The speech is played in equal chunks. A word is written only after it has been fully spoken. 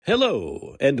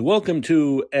Hello, and welcome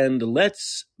to And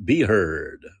Let's Be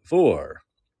Heard for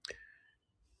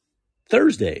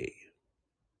Thursday,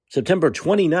 September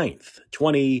 29th,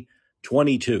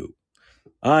 2022.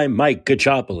 I'm Mike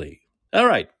Gachopoli. All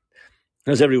right,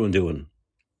 how's everyone doing?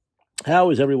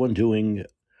 How is everyone doing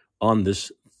on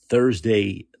this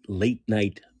Thursday, late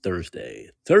night Thursday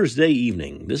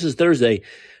evening? This is Thursday.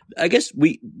 I guess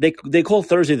they call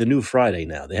Thursday the new Friday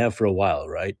now. They have for a while,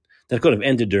 right? That could have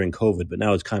ended during COVID, but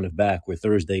now it's kind of back where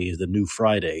Thursday is the new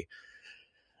Friday.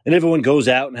 And everyone goes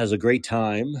out and has a great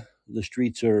time. The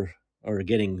streets are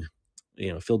getting,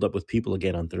 filled up with people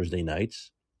again on Thursday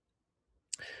nights.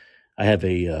 I have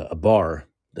a bar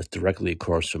that's directly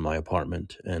across from my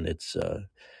apartment, and it's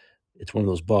one of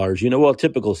those bars,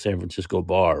 typical San Francisco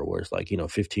bar where it's like, $15,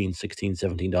 $16,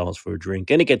 $17 for a drink,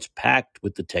 and it gets packed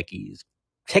with the techies.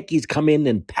 Techies come in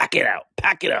and pack it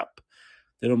up.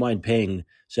 They don't mind paying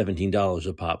 $17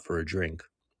 a pop for a drink.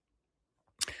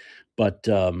 But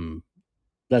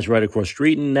that's right across the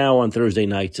street, and now on Thursday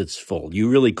nights it's full. You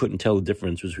really couldn't tell the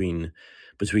difference between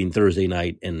Thursday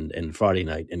night and Friday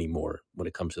night anymore when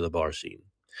it comes to the bar scene.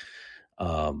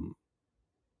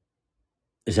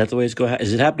 Is that the way it's going?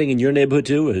 Is it happening in your neighborhood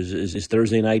too? Is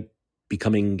Thursday night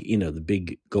becoming the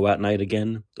big go out night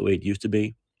again, the way it used to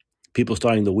be? People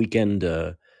starting the weekend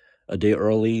a day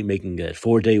early, making a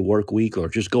 4-day work week, or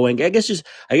just going. I guess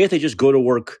they just go to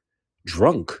work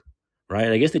drunk,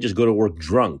 right? I guess they just go to work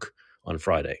drunk on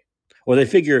Friday. Or they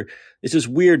figure, it's this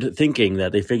weird thinking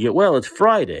that they figure, well, it's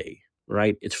Friday,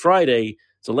 right? It's Friday.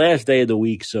 It's the last day of the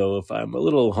week. So if I'm a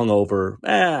little hungover,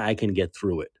 I can get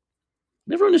through it.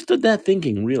 Never understood that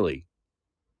thinking, really.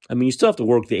 I mean, you still have to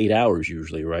work the 8 hours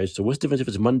usually, right? So what's the difference if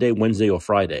it's Monday, Wednesday, or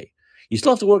Friday? You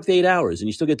still have to work the 8 hours and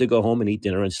you still get to go home and eat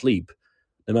dinner and sleep,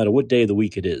 no matter what day of the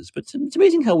week it is. But it's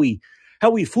amazing how we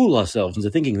fool ourselves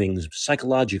into thinking things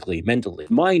psychologically, mentally.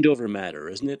 Mind over matter,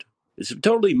 isn't it? It's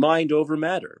totally mind over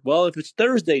matter. Well, if it's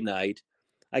Thursday night,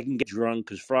 I can get drunk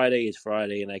because Friday is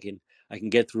Friday, and I can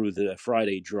get through the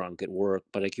Friday drunk at work,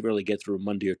 but I can barely get through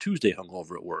Monday or Tuesday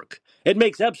hungover at work. It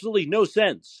makes absolutely no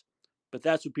sense, but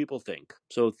that's what people think.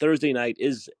 So Thursday night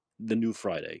is the new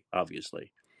Friday,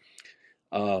 obviously.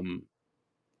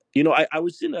 I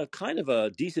was in a kind of a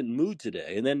decent mood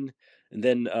today, and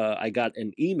then I got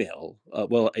an email,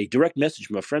 a direct message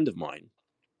from a friend of mine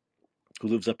who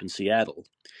lives up in Seattle,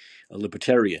 a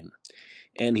libertarian,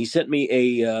 and he sent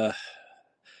me an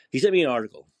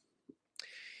article,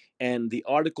 and the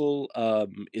article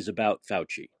is about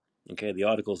Fauci. Okay, the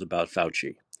article is about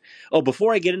Fauci. Oh,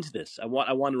 before I get into this, I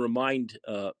want to remind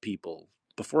people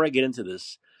before I get into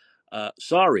this.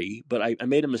 Sorry, but I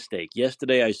made a mistake.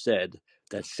 Yesterday I said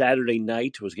that Saturday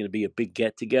night was going to be a big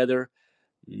get together.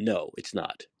 No, it's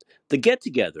not. The get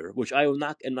together, which I'm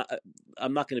not going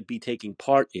to be taking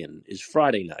part in, is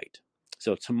Friday night.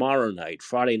 So tomorrow night,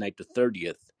 Friday night the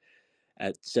 30th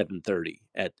at 7:30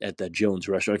 at the Jones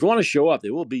restaurant. If you want to show up,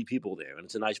 there will be people there, and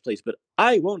it's a nice place. But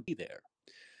I won't be there.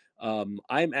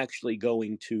 I'm actually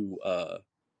going to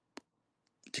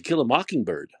Kill a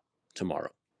Mockingbird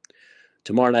tomorrow.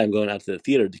 Tomorrow night, I'm going out to the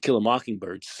theater to Kill a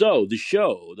Mockingbird. So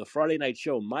the Friday night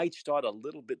show, might start a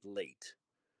little bit late.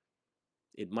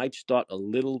 It might start a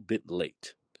little bit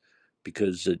late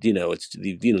because it's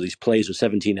these plays are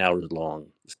 17 hours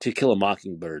long. It's To Kill a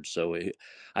Mockingbird. So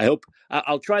I hope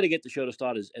I'll try to get the show to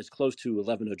start as close to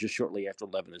 11 or just shortly after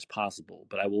 11 as possible.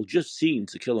 But I will just seen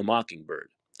To Kill a Mockingbird.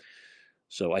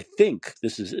 So I think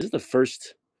this is the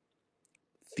first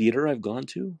theater I've gone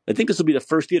to. I think this will be the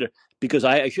first theater because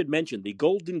I should mention the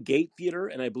Golden Gate Theater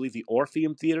and I believe the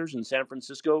Orpheum Theaters in San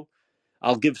Francisco.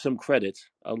 I'll give some credit,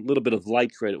 a little bit of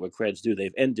light credit where credit's due.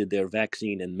 They've ended their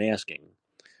vaccine and masking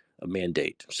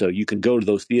mandate. So you can go to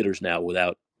those theaters now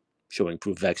without showing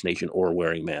proof of vaccination or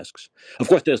wearing masks. Of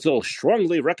course, they still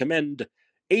strongly recommend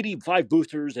 85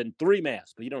 boosters and 3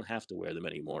 masks, but you don't have to wear them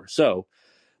anymore. So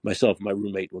myself and my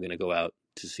roommate, we're going to go out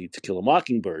to see To Kill a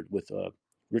Mockingbird with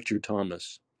Richard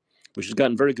Thomas, which has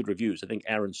gotten very good reviews. I think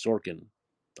Aaron Sorkin,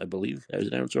 I believe, is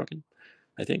it Aaron Sorkin?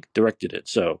 I think directed it.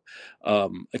 So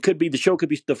it could be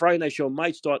the Friday night show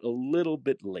might start a little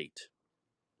bit late.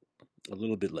 But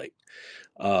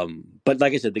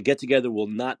like I said, the get together will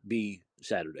not be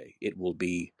Saturday. It will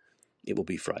be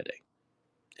Friday,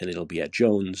 and it'll be at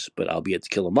Jones. But I'll be at To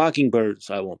Kill a Mockingbird,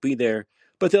 so I won't be there.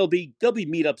 But there'll be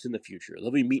meetups in the future.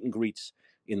 There'll be meet and greets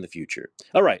in the future.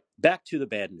 All right, back to the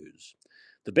bad news.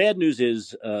 The bad news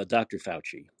is Dr.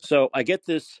 Fauci. So I get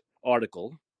this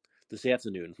article this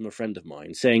afternoon from a friend of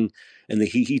mine saying, and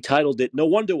he titled it, "No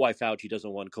wonder why Fauci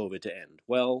doesn't want COVID to end."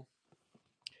 Well,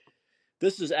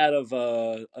 this is out of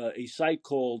a site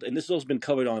called, and this has been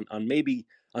covered on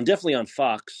definitely on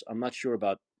Fox. I'm not sure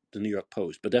about the New York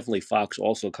Post, but definitely Fox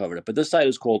also covered it. But this site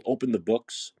is called Open the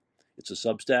Books. It's a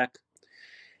Substack.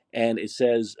 And it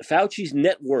says Fauci's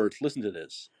net worth, listen to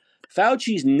this.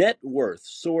 Fauci's net worth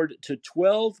soared to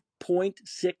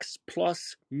 12.6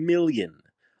 plus million.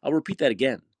 I'll repeat that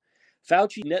again.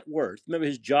 Fauci's net worth, remember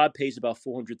his job pays about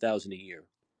 $400,000 a year,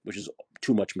 which is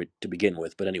too much to begin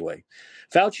with, but anyway.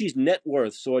 Fauci's net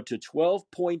worth soared to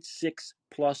 12.6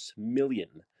 plus million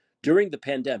during the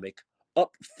pandemic,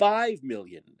 up 5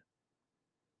 million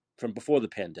from before the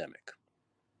pandemic.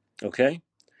 Okay?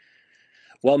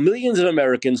 While millions of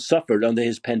Americans suffered under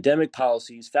his pandemic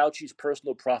policies, Fauci's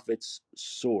personal profits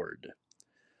soared.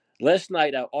 Last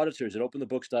night, our auditors at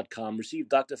openthebooks.com received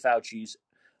Dr. Fauci's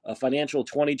financial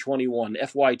 2021,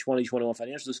 FY 2021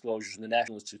 financial disclosures from the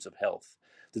National Institutes of Health.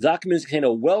 The documents contain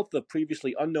a wealth of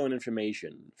previously unknown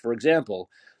information. For example,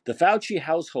 the Fauci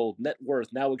household net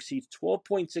worth now exceeds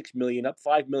 $12.6 million, up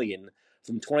 $5 million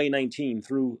from 2019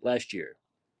 through last year.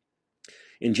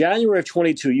 In January of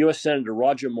 22, U.S. Senator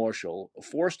Roger Marshall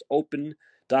forced open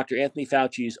Dr. Anthony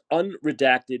Fauci's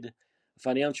unredacted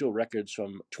financial records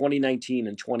from 2019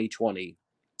 and 2020.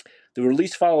 The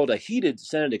release followed a heated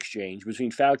Senate exchange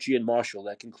between Fauci and Marshall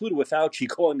that concluded with Fauci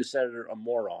calling the senator a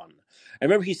moron. I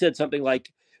remember he said something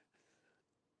like,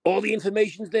 all the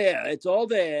information's there. It's all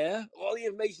there. All the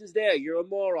information's there. You're a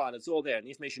moron. It's all there. And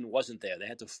the information wasn't there. They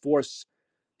had to force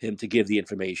him to give the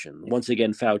information. Once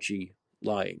again, Fauci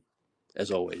lying,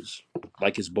 as always,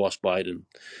 like his boss Biden.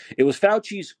 It was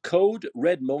Fauci's code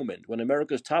red moment when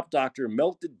America's top doctor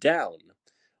melted down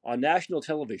on national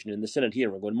television in the Senate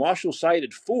hearing when Marshall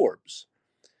cited Forbes.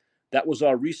 That was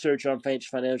our research on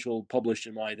financial published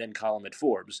in my then column at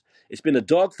Forbes. It's been a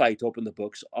dogfight to open the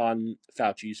books on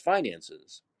Fauci's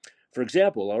finances. For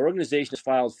example, our organization has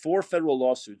filed 4 federal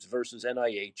lawsuits versus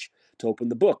NIH to open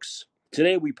the books.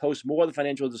 Today, we post more of the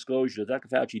financial disclosure that Dr.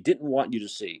 Fauci didn't want you to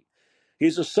see.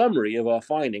 Here's a summary of our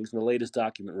findings in the latest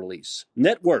document release.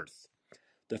 Net worth.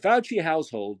 The Fauci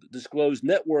household disclosed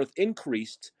net worth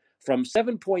increased from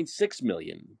 $7.6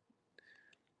 million.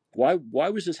 Why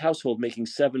was this household making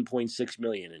 $7.6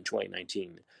 million in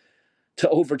 2019 to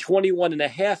over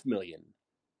 $21.5 million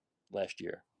last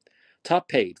year? Top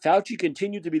paid. Fauci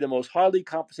continued to be the most highly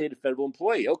compensated federal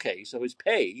employee. Okay, so his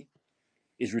pay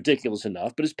is ridiculous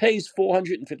enough, but his pay is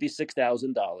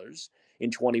 $456,000 in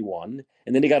 21,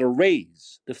 and then he got a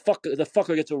raise. The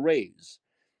fucker gets a raise,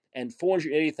 and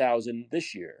 $480,000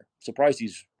 this year. Surprised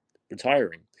he's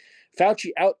retiring.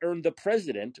 Fauci out-earned the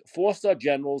president, 4-star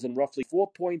generals, and roughly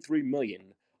 4.3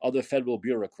 million other federal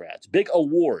bureaucrats. Big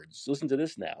awards. Listen to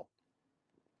this now.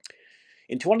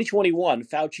 In 2021,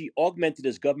 Fauci augmented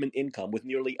his government income with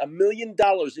nearly $1 million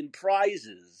in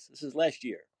prizes. This is last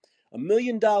year. $1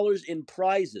 million in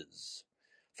prizes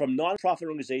from nonprofit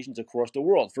organizations across the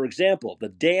world. For example, the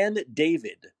Dan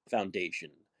David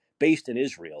Foundation, based in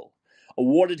Israel,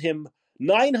 awarded him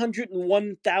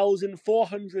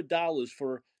 $901,400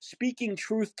 for speaking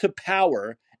truth to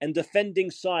power and defending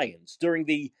science during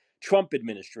the Trump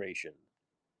administration.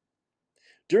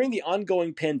 During the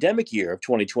ongoing pandemic year of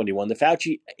 2021, the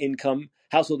Fauci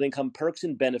household income, perks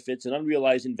and benefits, and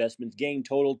unrealized investments gained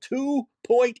total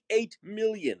 $2.8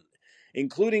 million,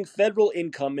 including federal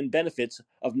income and benefits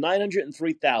of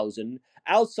 $903,000,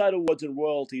 outside awards and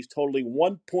royalties totaling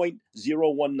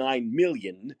 $1.019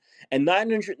 million, and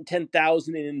 $910,000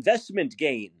 in investment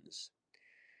gains.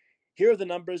 Here are the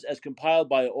numbers as compiled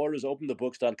by auditors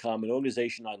openthebooks.com, an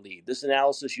organization I lead. This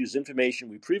analysis uses information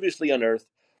we previously unearthed,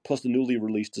 plus the newly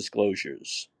released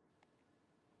disclosures.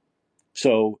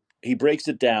 So he breaks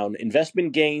it down.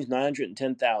 Investment gains,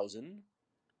 $910,000.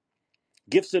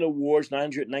 Gifts and awards,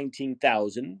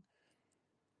 $919,000.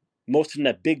 Most from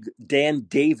that big Dan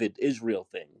David Israel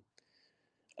thing.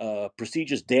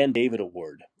 Prestigious Dan David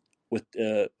Award,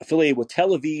 affiliated with Tel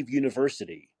Aviv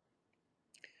University.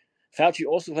 Fauci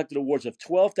also collected awards of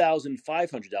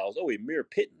 $12,500, a mere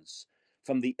pittance,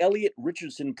 from the Elliot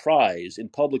Richardson Prize in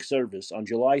Public Service on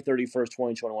July 31st,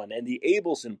 2021, and the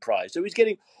Abelson Prize. So he's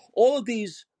getting all of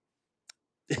these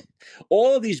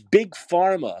big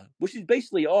pharma, which these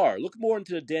basically are. Look more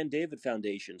into the Dan David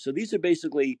Foundation. So these are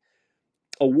basically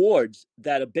awards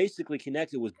that are basically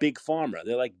connected with big pharma.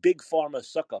 They're like big pharma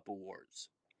suck-up awards.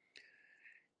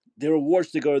 They're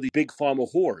awards to go to these big pharma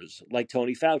whores like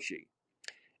Tony Fauci.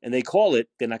 And they're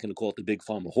not going to call it the Big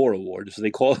Pharma Whore Award, so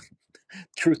they call it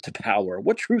Truth to Power.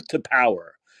 What truth to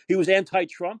power? He was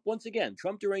anti-Trump. Once again,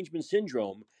 Trump derangement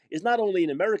syndrome is not only an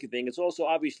American thing, it's also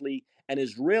obviously an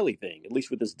Israeli thing, at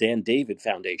least with this Dan David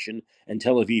Foundation and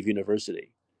Tel Aviv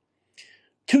University.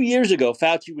 2 years ago,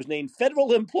 Fauci was named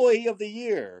Federal Employee of the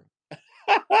Year.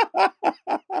 Is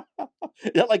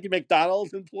that like the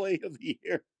McDonald's Employee of the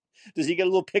Year? Does he get a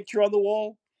little picture on the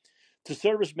wall? To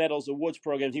service medals, awards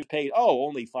programs, he was paid,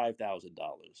 only $5,000.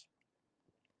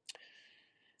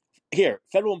 Here,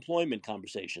 federal employment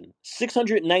compensation,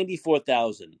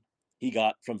 $694,000 he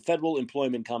got from federal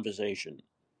employment compensation.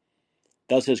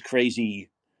 That's his crazy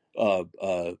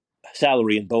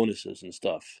salary and bonuses and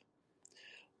stuff.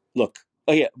 Look,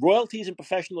 royalties and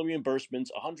professional reimbursements,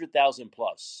 $100,000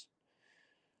 plus.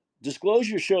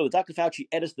 Disclosures show that Dr. Fauci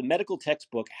edits the medical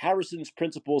textbook Harrison's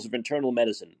Principles of Internal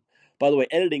Medicine. By the way,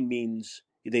 editing means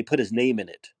they put his name in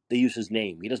it. They use his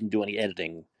name. He doesn't do any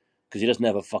editing because he doesn't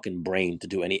have a fucking brain to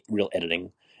do any real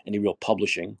editing, any real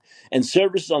publishing. And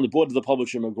services on the board of the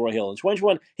publisher McGraw-Hill. In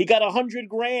 2021, he got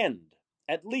 $100,000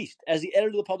 at least as the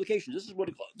editor of the publication. This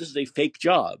is a fake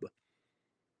job.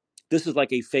 This is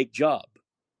like a fake job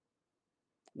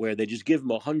where they just give him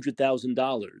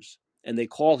 $100,000 and they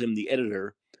call him the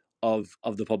editor of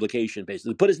the publication.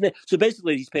 Basically, put his name. So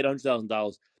basically, he's paid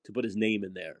 $100,000 to put his name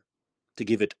in there, to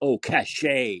give it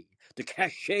cachet, the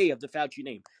cachet of the Fauci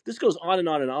name. This goes on and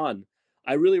on and on.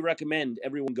 I really recommend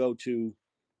everyone go to.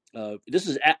 This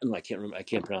is I can't remember. I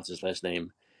can't pronounce his last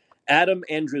name. Adam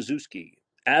Andrzejewski.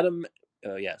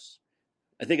 Yes,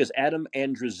 I think it's Adam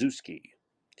Andrzejewski.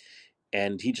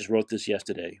 And he just wrote this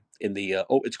yesterday in the,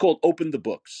 it's called Open the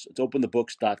Books. It's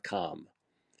openthebooks.com.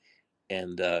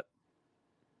 And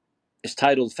it's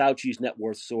titled Fauci's Net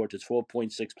Worth Soared to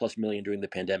 12.6 plus million during the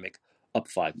pandemic, up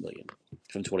 5 million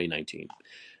from 2019.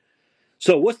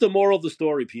 So what's the moral of the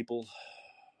story, people?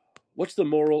 What's the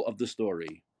moral of the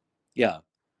story? Yeah,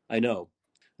 I know.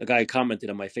 A guy commented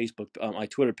on my my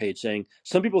Twitter page saying,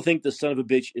 some people think the son of a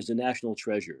bitch is a national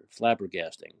treasure,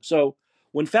 flabbergasting. So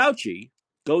when Fauci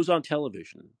goes on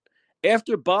television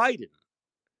after Biden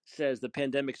says the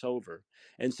pandemic's over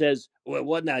and says, well,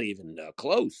 we're not even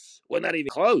close. We're not even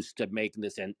close to making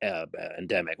this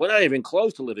endemic. We're not even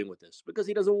close to living with this because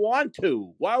he doesn't want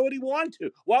to. Why would he want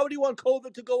to? Why would he want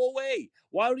COVID to go away?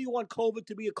 Why would he want COVID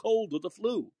to be a cold or the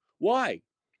flu? Why?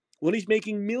 When he's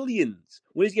making millions,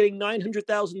 when he's getting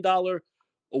 $900,000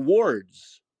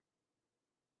 awards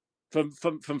from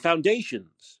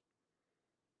foundations,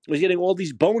 when he's getting all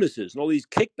these bonuses and all these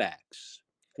kickbacks,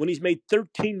 when he's made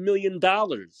 $13 million.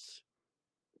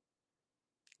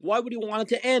 Why would he want it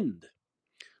to end?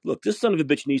 Look, this son of a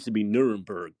bitch needs to be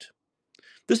Nuremberged.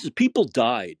 People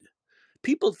died.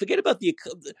 People forget about the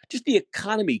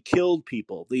economy killed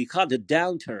people. The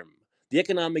downturn, the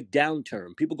economic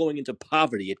downturn, people going into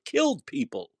poverty, it killed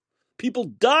people. People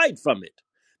died from it.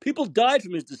 People died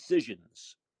from his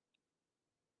decisions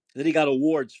that he got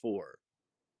awards for.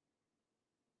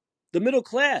 The middle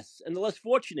class and the less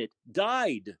fortunate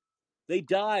died. They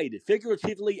died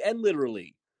figuratively and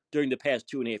literally during the past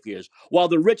 2.5 years, while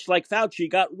the rich like Fauci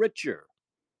got richer.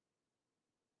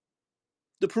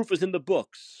 The proof is in the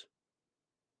books.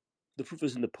 The proof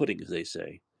is in the pudding, as they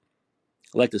say.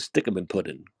 I like to stick them in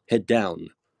pudding, head down.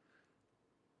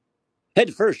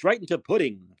 Head first, right into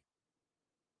pudding.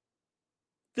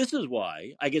 This is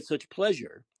why I get such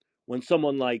pleasure when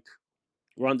someone like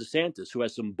Ron DeSantis, who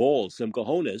has some balls, some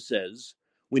cojones, says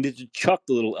we need to chuck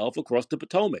the little elf across the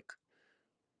Potomac.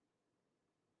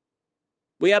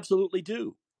 We absolutely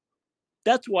do.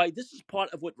 That's why this is part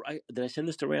of what. Did I send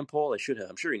this to Rand Paul? I should have.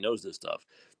 I'm sure he knows this stuff.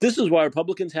 This is why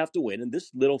Republicans have to win, and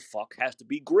this little fuck has to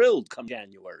be grilled come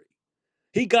January.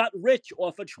 He got rich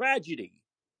off a tragedy.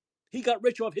 He got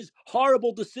rich off his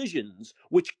horrible decisions,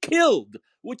 which killed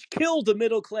the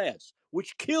middle class,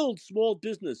 which killed small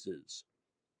businesses,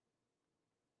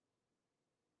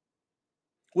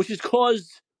 which has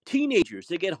caused teenagers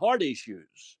to get heart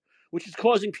issues, which is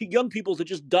causing young people to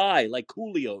just die, like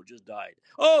Coolio just died.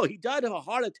 Oh, he died of a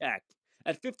heart attack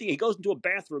at 50. He goes into a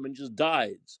bathroom and just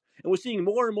dies. And we're seeing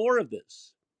more and more of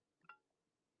this.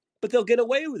 But they'll get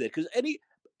away with it because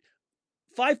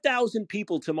 5,000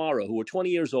 people tomorrow who are 20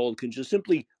 years old can just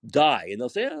simply die. And they'll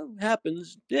say, it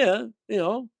happens. Yeah,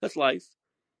 that's life.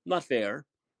 Not fair.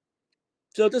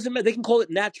 So it doesn't matter. They can call it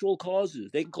natural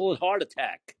causes. They can call it heart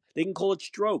attack. They can call it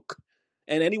stroke.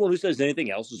 And anyone who says anything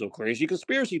else is a crazy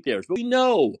conspiracy theorist. But we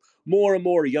know more and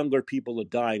more younger people are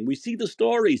dying. We see the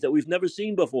stories that we've never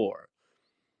seen before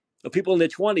of people in their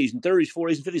 20s and 30s,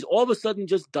 40s, and 50s all of a sudden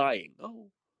just dying. Oh,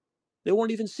 they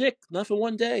weren't even sick, not for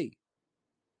one day.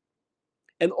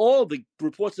 And all the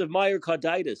reports of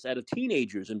myocarditis out of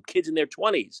teenagers and kids in their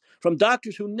 20s from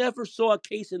doctors who never saw a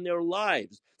case in their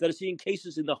lives that are seeing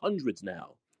cases in the hundreds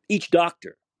now, each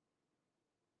doctor.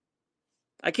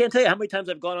 I can't tell you how many times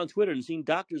I've gone on Twitter and seen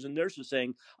doctors and nurses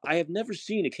saying, I have never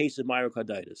seen a case of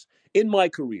myocarditis in my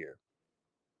career.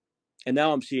 And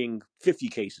now I'm seeing 50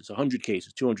 cases, 100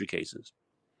 cases, 200 cases.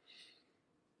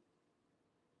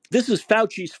 This is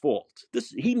Fauci's fault.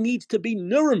 He needs to be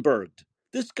Nuremberged.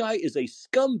 This guy is a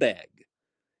scumbag.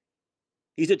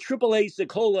 He's a AAA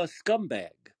Secola scumbag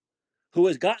who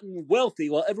has gotten wealthy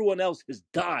while everyone else has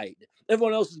died.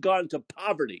 Everyone else has gone into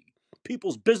poverty.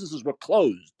 People's businesses were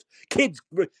closed. Kids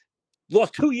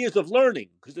lost 2 years of learning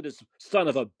because of this son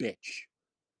of a bitch.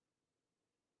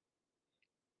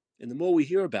 And the more we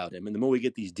hear about him and the more we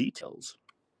get these details,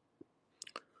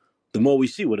 the more we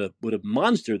see what a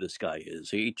monster this guy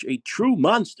is, a true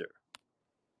monster.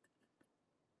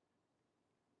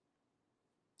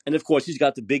 And of course, he's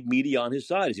got the big media on his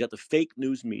side. He's got the fake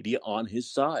news media on his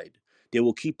side. They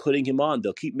will keep putting him on.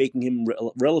 They'll keep making him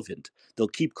relevant. They'll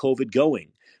keep COVID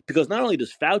going. Because not only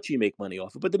does Fauci make money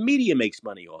off it, but the media makes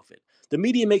money off it. The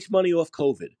media makes money off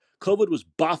COVID. COVID was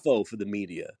boffo for the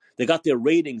media. They got their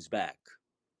ratings back.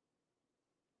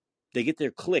 They get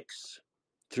their clicks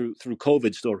through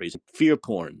COVID stories, fear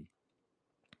porn.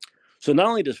 So not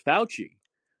only did Fauci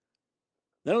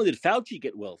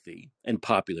get wealthy and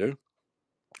popular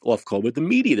off COVID, the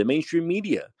media, the mainstream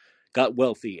media, got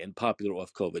wealthy and popular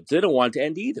off COVID. So they don't want it to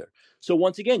end either. So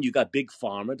once again, you got Big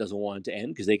Pharma doesn't want it to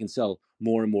end because they can sell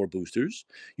more and more boosters.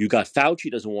 You got Fauci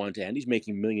doesn't want it to end. He's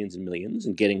making millions and millions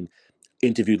and getting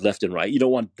interviewed left and right. You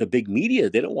don't want the big media.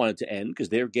 They don't want it to end because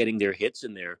they're getting their hits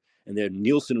and their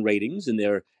Nielsen ratings and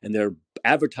their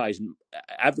advertisement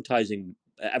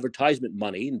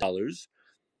money and dollars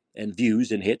and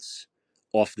views and hits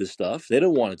off this stuff. They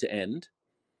don't want it to end.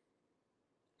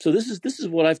 So this is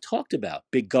what I've talked about.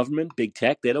 Big government, big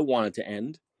tech, they don't want it to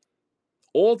end.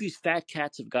 All these fat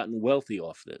cats have gotten wealthy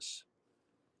off this.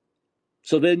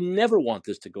 So they never want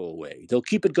this to go away. They'll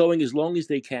keep it going as long as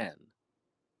they can.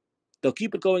 They'll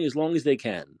keep it going as long as they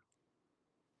can.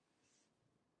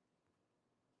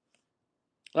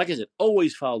 Like I said,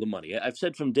 always follow the money. I've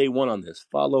said from day one on this,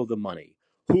 follow the money.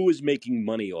 Who is making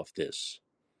money off this?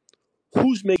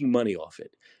 Who's making money off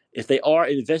it? If they are,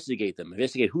 investigate them.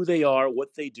 Investigate who they are,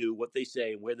 what they do, what they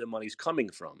say, and where their money's coming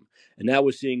from. And now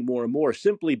we're seeing more and more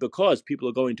simply because people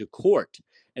are going to court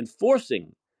and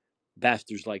forcing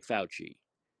bastards like Fauci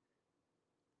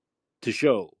to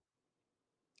show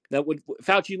that when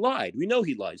Fauci lied, we know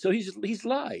he lied. So he's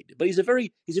lied, but he's a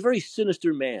very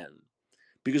sinister man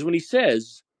because when he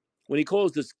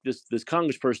calls this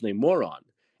congressperson a moron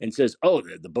and says, "Oh,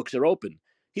 the books are open,"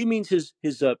 he means his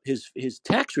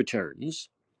tax returns,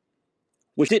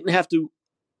 which didn't have to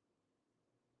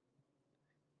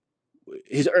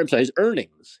his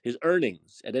earnings at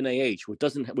NIH,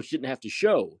 which didn't have to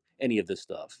show any of this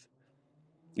stuff.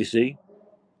 You see,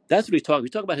 that's what he's talking.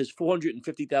 He's talking about his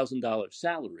 $450,000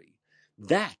 salary.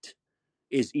 That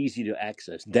is easy to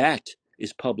access. That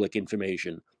is public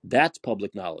information. That's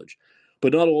public knowledge.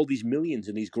 But not all these millions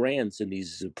and these grants and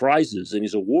these prizes and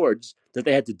these awards that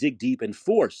they had to dig deep and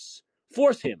force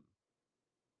him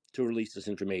to release this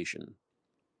information.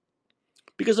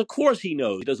 Because of course he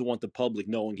knows he doesn't want the public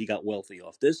knowing he got wealthy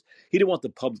off this. He didn't want the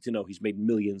public to know he's made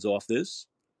millions off this.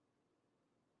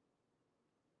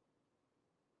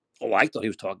 Oh, I thought he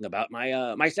was talking about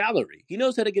my salary. He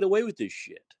knows how to get away with this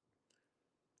shit.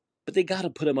 But they got to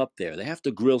put him up there. They have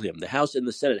to grill him. The House and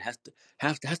the Senate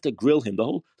has to grill him.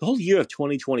 The whole year of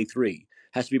 2023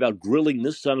 has to be about grilling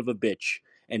this son of a bitch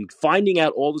and finding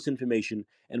out all this information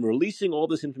and releasing all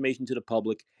this information to the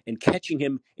public and catching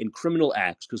him in criminal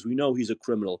acts because we know he's a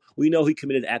criminal. We know he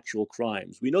committed actual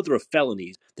crimes. We know there are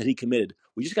felonies that he committed.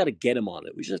 We just got to get him on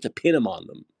it. We just have to pin him on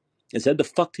them and send the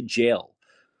fuck to jail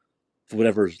for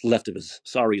whatever's left of his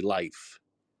sorry life.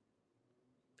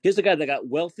 Here's the guy that got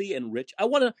wealthy and rich. I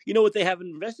want to, you know what they haven't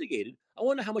investigated? I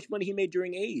wonder how much money he made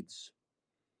during AIDS.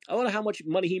 I wonder how much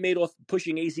money he made off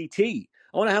pushing AZT.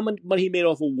 I wonder how much money he made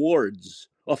off awards,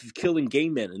 off of killing gay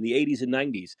men in the 80s and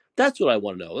 90s. That's what I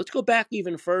want to know. Let's go back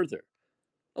even further.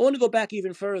 I want to go back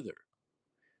even further.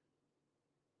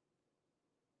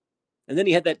 And then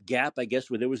he had that gap, I guess,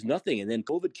 where there was nothing. And then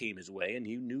COVID came his way and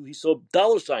he knew he saw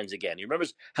dollar signs again. He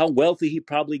remembers how wealthy he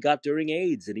probably got during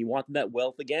AIDS and he wanted that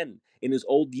wealth again in his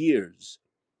old years.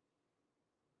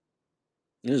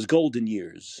 In his golden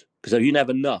years, because he didn't have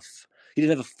enough. He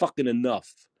didn't have a fucking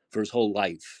enough for his whole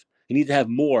life. He needs to have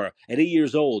more. At 8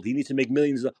 years old, he needs to make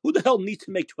millions. Who the hell needs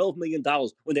to make $12 million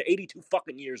when they're 82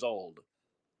 fucking years old?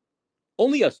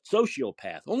 Only a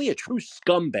sociopath, only a true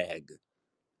scumbag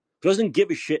who doesn't give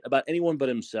a shit about anyone but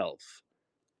himself.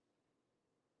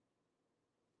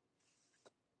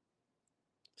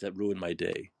 Does that ruin my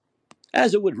day?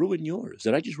 As it would ruin yours.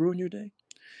 Did I just ruin your day?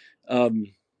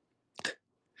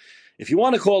 If you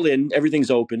want to call in, everything's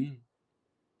open.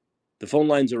 The phone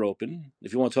lines are open.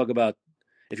 If you want to talk about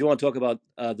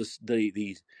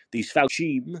these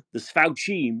Fauci,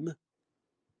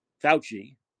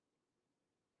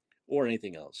 or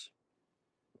anything else.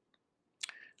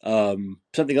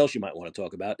 Something else you might want to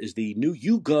talk about is the new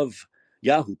YouGov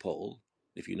Yahoo poll,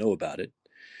 if you know about it.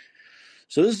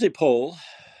 So this is a poll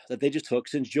that they just took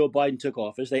since Joe Biden took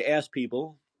office. They asked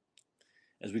people,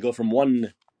 as we go from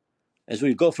one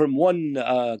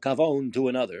Gavone to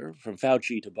another, from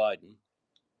Fauci to Biden.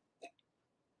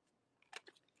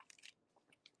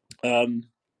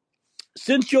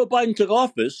 Since Joe Biden took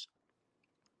office,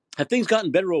 have things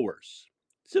gotten better or worse?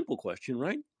 Simple question,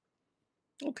 right?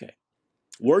 Okay.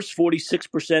 Worse,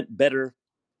 46%, better,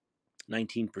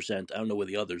 19%. I don't know where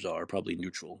the others are, probably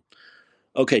neutral.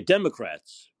 Okay,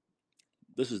 Democrats.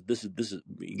 This is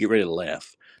get ready to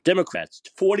laugh. Democrats,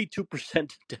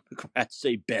 42% Democrats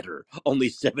say better, only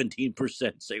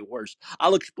 17% say worse.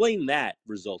 I'll explain that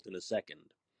result in a second.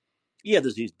 Yeah,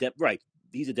 there's these right.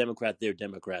 He's a Democrat, they're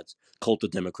Democrats, cult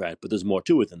of Democrat, but there's more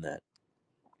to it than that.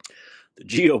 The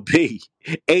GOP,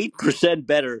 8%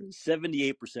 better,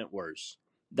 78% worse.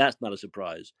 That's not a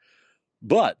surprise.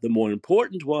 But the more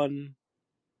important one,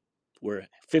 where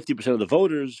 50% of the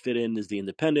voters fit in, is the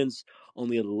independents.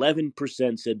 Only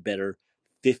 11% said better,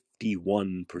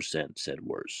 51% said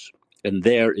worse. And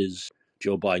there is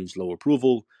Joe Biden's low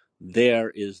approval. There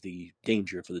is the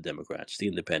danger for the Democrats, the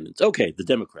independents. Okay, the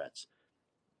Democrats.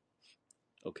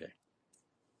 Okay.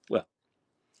 Well,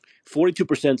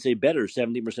 42% say better,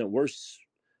 70% worse.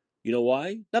 You know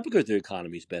why? Not because their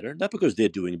economy's better, not because they're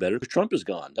doing better, because Trump is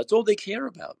gone. That's all they care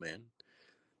about, man.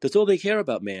 That's all they care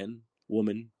about, man,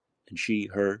 woman, and she,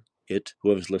 her, it,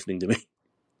 whoever's listening to me.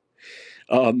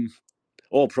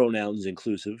 All pronouns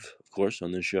inclusive, of course,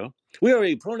 on this show. We are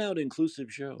a pronoun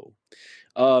inclusive show.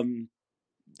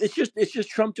 It's just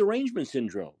Trump derangement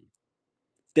syndrome.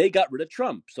 They got rid of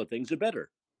Trump, so things are better.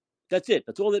 That's it.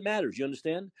 That's all that matters. You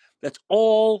understand? That's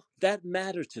all that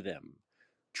matters to them.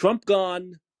 Trump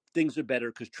gone, things are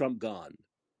better because Trump gone.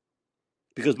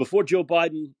 Because before Joe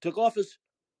Biden took office,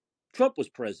 Trump was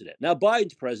president. Now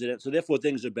Biden's president, so therefore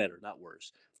things are better, not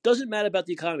worse. It doesn't matter about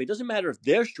the economy. It doesn't matter if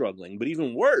they're struggling, but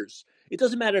even worse, it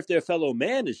doesn't matter if their fellow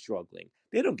man is struggling.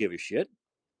 They don't give a shit.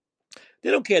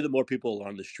 They don't care that more people are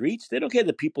on the streets. They don't care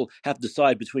that people have to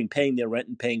decide between paying their rent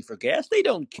and paying for gas. They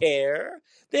don't care.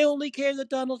 They only care that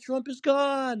Donald Trump is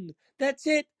gone. That's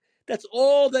it. That's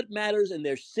all that matters. And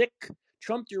they're sick,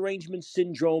 Trump derangement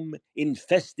syndrome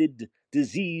infested,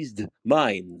 diseased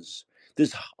minds.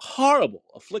 This horrible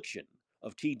affliction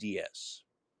of TDS.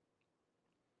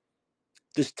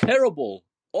 This terrible,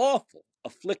 awful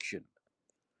affliction.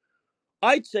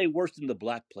 I'd say worse than the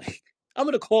Black Plague. I'm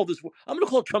going to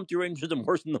call Trump derangement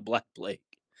worse than the Black Plague.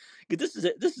 This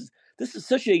is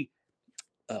such a,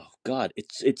 oh God,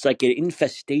 it's like an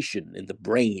infestation in the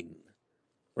brain,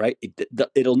 right?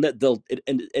 And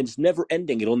it's never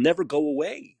ending. It'll never go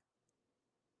away.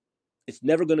 It's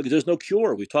never going to. There's no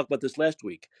cure. We talked about this last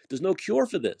week. There's no cure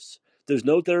for this. There's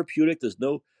no therapeutic. There's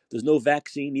no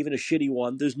vaccine, even a shitty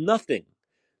one. There's nothing.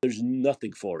 There's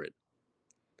nothing for it.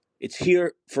 It's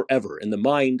here forever in the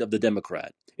mind of the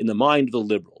Democrat, in the mind of the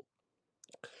liberal.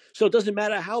 So it doesn't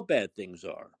matter how bad things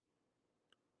are.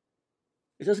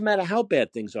 It doesn't matter how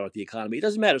bad things are with the economy. It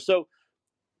doesn't matter. So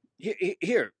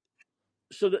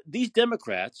these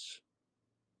Democrats,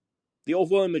 the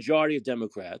overwhelming majority of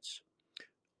Democrats,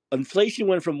 inflation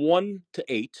went from 1 to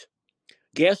 8.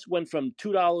 Gas went from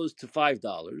 $2 to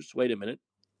 $5. Wait a minute.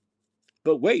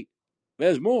 But wait,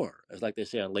 there's more, as like they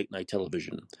say on late night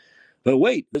television. But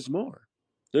wait, there's more.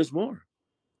 There's more.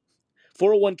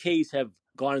 401ks have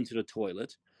gone into the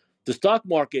toilet. The stock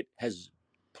market has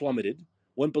plummeted,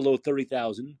 went below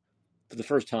 30,000 for the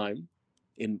first time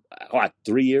in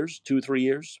 3 years, 2-3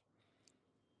 years.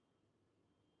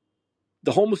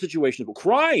 The homeless situation,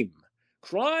 crime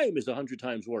is 100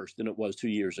 times worse than it was 2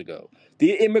 years ago.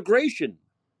 The immigration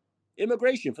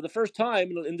for the first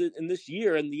time in this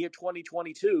year, in the year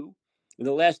 2022, in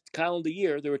the last calendar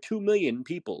year, there were 2 million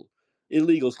people,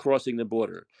 illegals, crossing the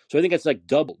border. So I think it's like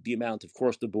double the amount of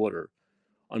crossed the border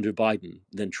under Biden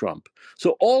than Trump.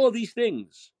 So all these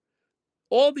things,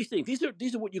 these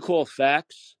are what you call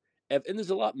facts, and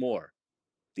there's a lot more.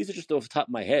 These are just off the top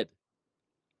of my head.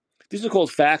 These are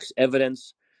called facts,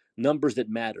 evidence, numbers that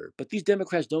matter. But these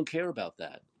Democrats don't care about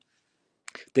that.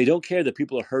 They don't care that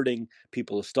people are hurting,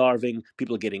 people are starving,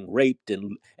 people are getting raped,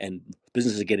 and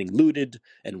businesses are getting looted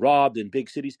and robbed in big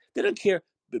cities. They don't care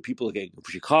that people are getting,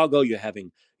 Chicago, you have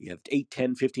 8,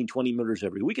 10, 15, 20 murders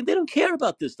every week, and they don't care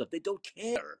about this stuff. They don't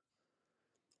care.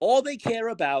 All they care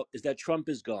about is that Trump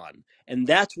is gone, and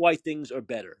that's why things are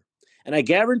better. And I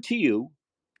guarantee you,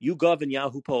 YouGov and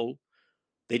Yahoo poll,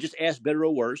 they just asked better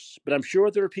or worse, but I'm sure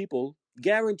there are people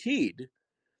guaranteed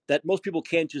that most people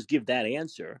can't just give that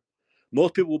answer.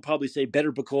 Most people will probably say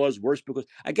better because, worse because.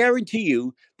 I guarantee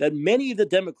you that many of the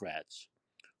Democrats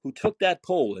who took that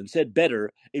poll and said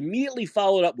better immediately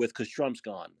followed up with because Trump's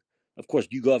gone. Of course,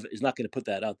 YouGov is not going to put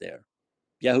that out there.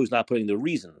 Yahoo's not putting the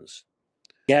reasons.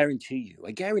 I guarantee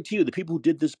you, the people who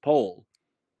did this poll,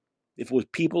 if it was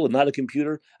people and not a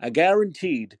computer, I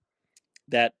guaranteed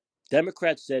that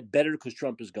Democrats said better because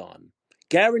Trump is gone.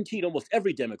 Guaranteed almost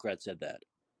every Democrat said that.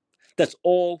 That's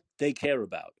all they care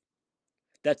about.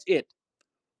 That's it.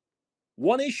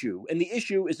 One issue, and the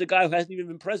issue is the guy who hasn't even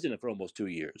been president for almost 2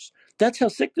 years. That's how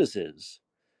sick this is.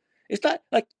 It's not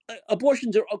like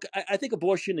abortions are okay. I think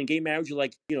abortion and gay marriage are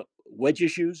like, wedge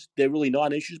issues. They're really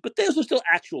non-issues, but those are still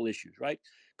actual issues, right?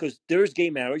 Because there is gay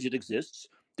marriage, it exists.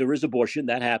 There is abortion,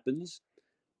 that happens.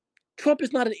 Trump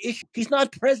is not an issue. He's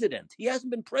not president. He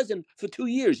hasn't been president for 2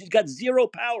 years. He's got zero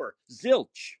power,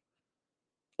 zilch,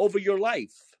 over your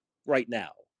life right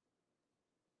now.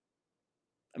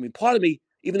 I mean, part of me,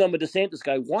 even though I'm a DeSantis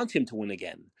guy, wants him to win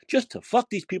again, just to fuck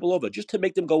these people over, just to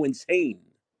make them go insane,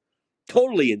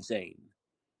 totally insane.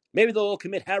 Maybe they'll all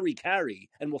commit harry-carry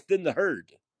and will thin the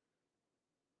herd.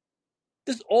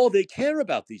 This is all they care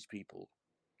about, these people.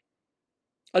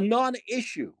 A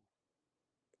non-issue.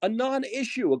 A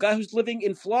non-issue. A guy who's living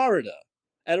in Florida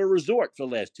at a resort for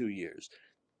the last 2 years.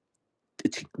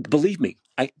 Believe me,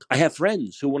 I have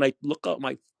friends who, when I look at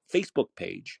my Facebook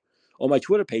page or my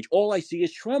Twitter page, all I see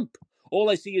is Trump. All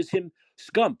I see is him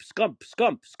scump,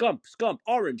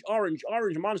 orange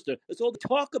monster. That's all they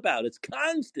talk about. It's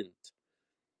constant.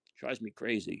 Drives me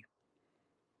crazy.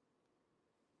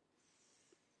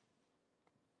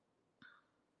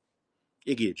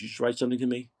 Iggy, did you just write something to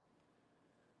me?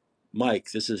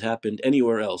 Mike, this has happened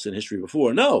anywhere else in history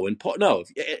before. No, no.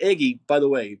 Iggy, by the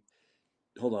way,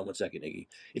 hold on one second, Iggy.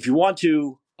 If you want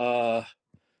to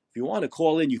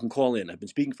call in, you can call in. I've been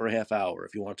speaking for a half hour.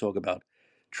 If you want to talk about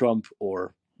Trump,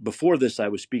 or before this, I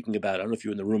was speaking about, I don't know if you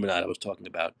were in the room or not, I was talking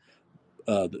about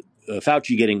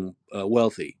Fauci getting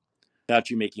wealthy.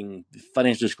 Fauci making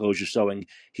financial disclosures showing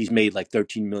he's made like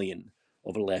 $13 million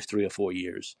over the last 3 or 4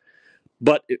 years.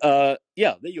 But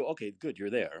yeah, there you. Okay, good, you're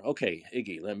there. Okay,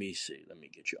 Iggy, let me see. Let me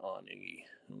get you on, Iggy.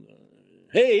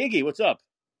 Hey, Iggy, what's up?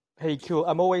 Hey, cool.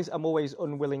 I'm always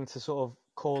unwilling to sort of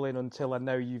call in until I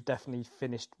know you've definitely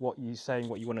finished what you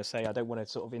want to say. I don't want to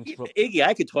sort of interrupt. Iggy,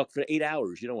 I could talk for 8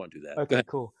 hours. You don't want to do that. Okay,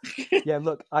 cool. Yeah,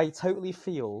 look, I totally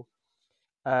feel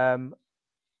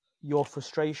your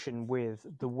frustration with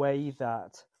the way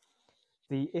that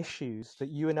the issues that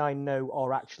you and I know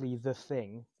are actually the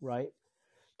thing, right,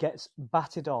 gets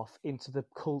batted off into the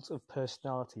cult of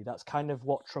personality. That's kind of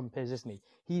what Trump is, isn't he?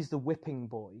 He's the whipping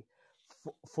boy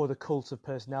for the cult of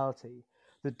personality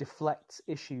that deflects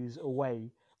issues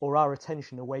away, or our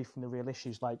attention away from the real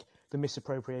issues, like the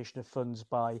misappropriation of funds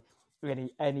by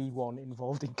anyone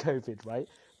involved in COVID, right?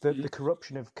 The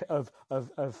corruption of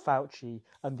Fauci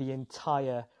and the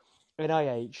entire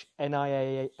NIH,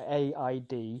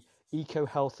 NIAID, Eco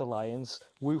Health Alliance,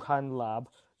 Wuhan Lab,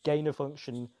 gain of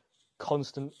function,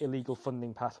 constant illegal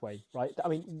funding pathway, right? I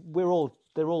mean,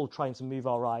 they're all trying to move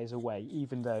our eyes away,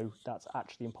 even though that's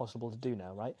actually impossible to do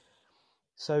now, right?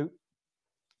 So,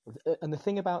 and the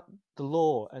thing about the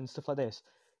law and stuff like this,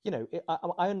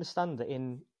 I understand that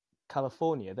in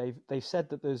California they've said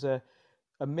that there's a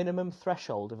minimum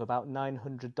threshold of about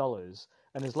 $900,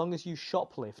 and as long as you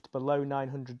shoplift below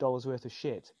 $900 worth of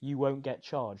shit, you won't get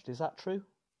charged. Is that true?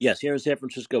 Yes, here in San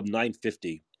Francisco,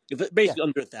 $950. If it's basically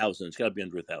under 1,000, it's got to be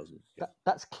under 1,000. Yeah.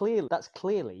 That's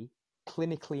clearly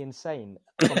clinically insane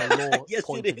from a law yes,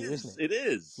 point of view, isn't it? It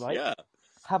is, right? Yeah.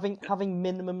 Having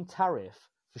minimum tariff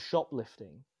for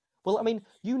shoplifting. Well, I mean,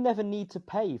 you never need to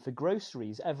pay for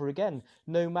groceries ever again,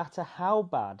 no matter how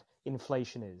bad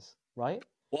inflation is, right?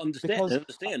 Well, understand.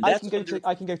 Because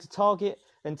I can go to Target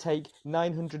and take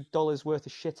 $900 worth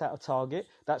of shit out of Target.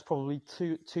 That's probably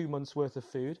two months worth of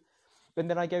food. And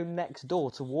then I go next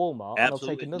door to Walmart and I'll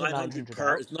take another 900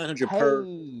 out. It's 900 per.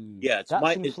 Yeah,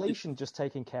 that's inflation just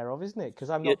taken care of, isn't it? Because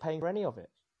I'm not paying for any of it.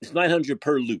 It's 900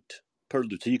 per loot.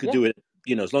 So you could do it,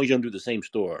 as long as you don't do the same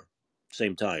store,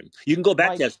 same time. You can go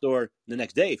back to that store the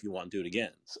next day if you want to do it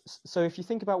again. So if you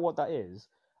think about what that is,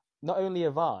 not only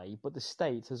have I, but the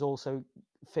state has also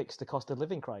fixed the cost of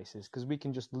living crisis, because we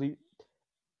can just loot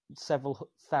several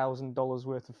 $1,000s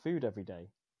worth of food every day.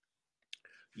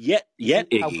 Yet,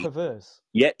 Iggy, how perverse.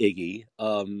 Yet, Iggy,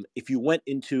 if you went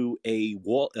into a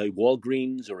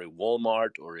Walgreens or a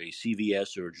Walmart or a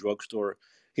CVS or a drugstore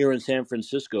here in San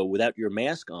Francisco without your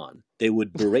mask on, they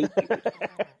would berate you.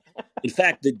 In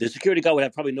fact, the security guard would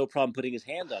have probably no problem putting his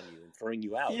hand on you and throwing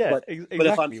you out. Yeah, but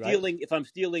if I'm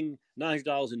stealing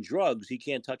 $900 in drugs, he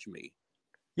can't touch me.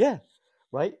 Yeah,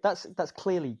 right? That's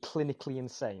clearly clinically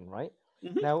insane, right?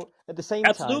 Hmm. Now, at the same time,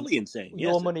 Absolutely insane.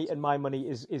 your Yes, it money is. and my money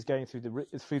is going through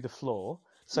the floor.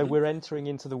 So Hmm. we're entering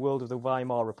into the world of the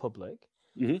Weimar Republic,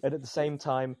 Hmm. and at the same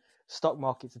time, stock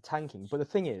markets are tanking. But the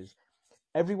thing is,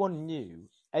 everyone knew,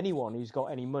 anyone who's got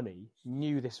any money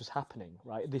knew this was happening,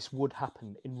 right? This would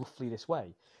happen in roughly this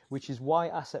way, which is why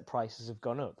asset prices have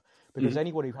gone up. Because Hmm.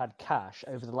 anyone who had cash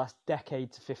over the last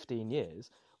decade to 15 years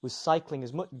was cycling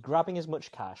grabbing as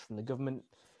much cash from the government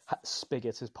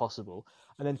spigot as possible,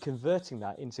 and then converting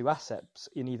that into assets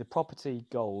in either property,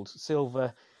 gold,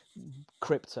 silver,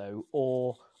 crypto,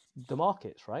 or the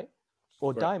markets, right?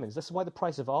 Or Right. diamonds. That's why the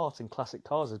price of art in classic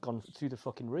cars has gone through the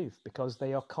fucking roof, because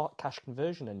they are cash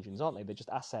conversion engines, aren't they? They're just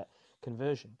asset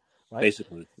conversion, right?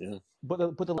 Basically, yeah. But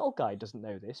the little guy doesn't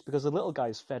know this, because the little guy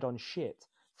is fed on shit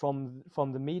from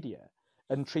the media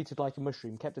and treated like a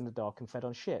mushroom, kept in the dark and fed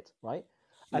on shit, right?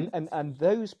 Hmm. And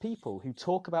those people who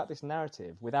talk about this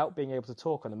narrative without being able to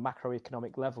talk on a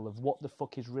macroeconomic level of what the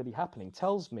fuck is really happening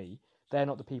tells me they're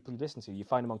not the people you listen to. You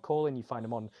find them on Callin, you find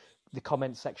them on the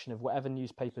comment section of whatever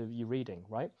newspaper you're reading,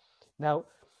 right? Now,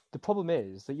 the problem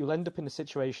is that you'll end up in the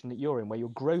situation that you're in, where you're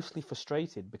grossly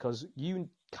frustrated because you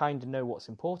kind of know what's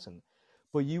important,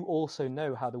 but you also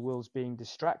know how the world's being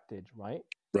distracted, right?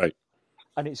 Right.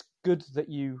 And it's good that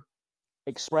you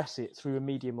express it through a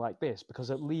medium like this,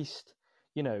 because at least,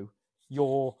 you know,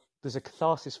 there's a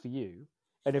catharsis for you,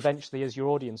 and eventually, as your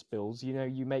audience builds, you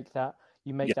make Yeah.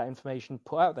 that information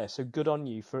put out there. So good on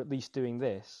you for at least doing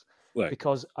this, Right.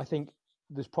 because I think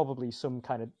there's probably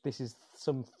this is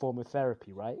some form of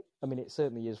therapy, right? I mean, it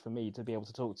certainly is for me to be able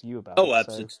to talk to you about Oh, it.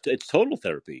 So, it's total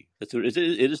therapy. It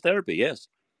is therapy. Yes,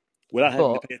 without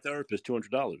having to but pay a therapist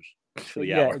 $200 for the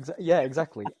yeah, hour. yeah,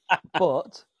 exactly.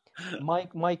 But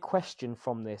my question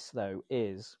from this though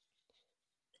is,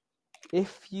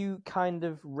 if you kind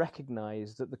of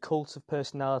recognize that the cult of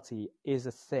personality is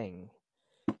a thing,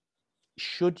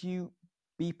 should you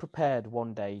be prepared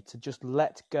one day to just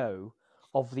let go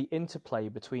of the interplay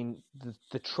between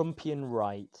the Trumpian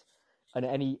right and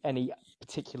any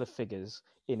particular figures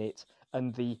in it,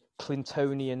 and the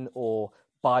Clintonian or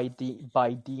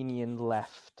Bidenian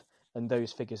left and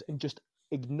those figures, and just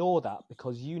ignore that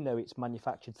because you know it's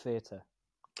manufactured theatre?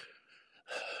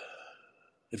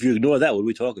 If you ignore that, what do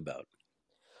we talk about?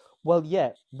 Well,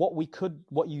 yeah,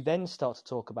 what you then start to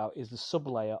talk about is the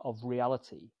sublayer of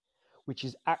reality, which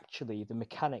is actually the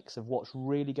mechanics of what's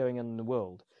really going on in the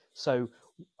world. So,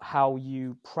 how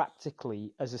you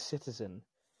practically, as a citizen,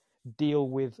 deal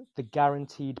with the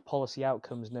guaranteed policy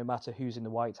outcomes no matter who's in the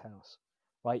White House,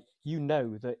 right? You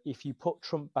know that if you put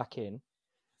Trump back in,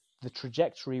 the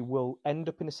trajectory will end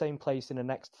up in the same place in the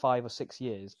next 5 or 6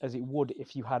 years as it would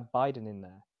if you had Biden in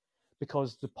there.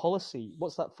 Because the policy,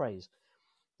 what's that phrase?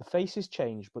 The faces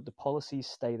change, but the policies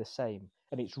stay the same.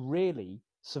 And it's really,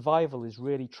 survival is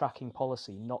really tracking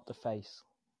policy, not the face.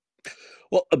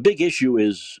 Well, a big issue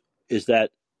is that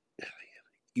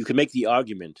you can make the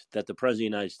argument that the president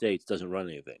of the United States doesn't run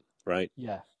anything, right?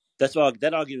 Yeah. That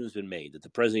argument has been made that the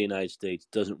president of the United States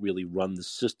doesn't really run the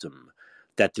system,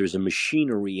 that there's a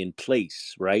machinery in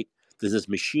place, right? There's this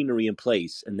machinery in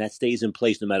place, and that stays in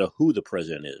place no matter who the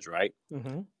president is, right?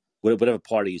 Mm-hmm. Whatever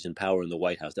party is in power in the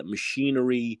White House, that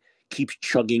machinery keeps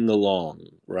chugging along,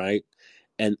 right?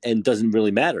 And doesn't really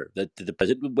matter that the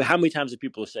president. How many times have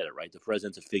people said it, right? The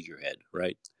president's a figurehead,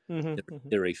 right? Mm-hmm. Mm-hmm.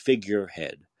 They're a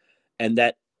figurehead, and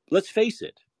that, let's face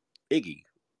it, Iggy,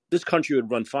 this country would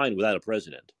run fine without a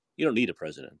president. You don't need a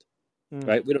president, Mm.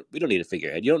 right? We don't need a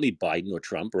figurehead. You don't need Biden or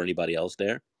Trump or anybody else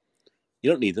there.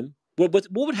 You don't need them. What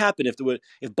would happen if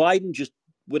Biden just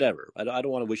whatever? I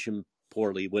don't want to wish him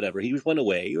poorly. Whatever, he just went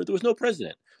away, or there was no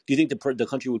president. Do you think the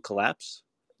country would collapse?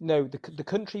 No, the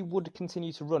country would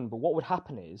continue to run, but what would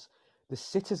happen is the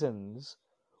citizens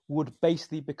would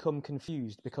basically become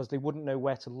confused because they wouldn't know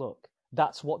where to look.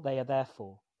 That's what they are there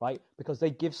for, right? Because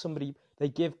they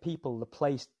give people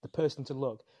the person to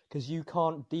look, because you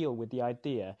can't deal with the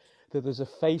idea that there's a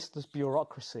faceless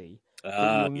bureaucracy that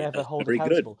Ah, you'll never yes, hold very good.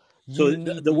 accountable. So You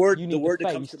the need the word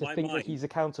that comes face to to my think that mind he's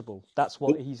accountable. That's the,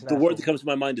 what he's the there word that for. comes to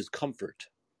my mind is comfort.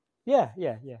 Yeah,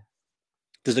 yeah, yeah.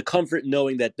 There's a comfort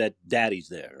knowing that daddy's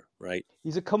there, right?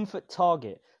 He's a comfort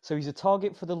target. So he's a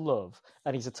target for the love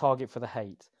and he's a target for the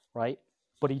hate, right?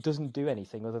 But he doesn't do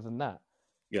anything other than that.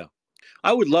 Yeah.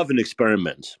 I would love an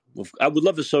experiment. I would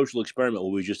love a social experiment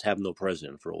where we just have no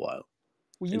president for a while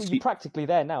Well, and you're see. practically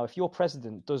there now. If your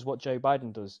president does what Joe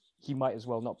Biden does, he might as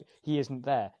well not be. He isn't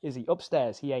there, is he?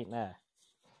 Upstairs, he ain't there.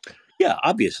 Yeah,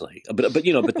 obviously,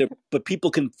 but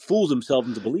people can fool themselves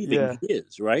into believing Yeah, he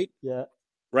is, right? yeah.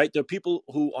 Right? There are people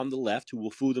who on the left who will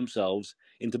fool themselves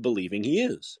into believing he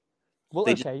is. Well,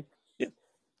 They just okay. yeah.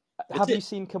 That's Have you it.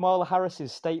 seen Kamala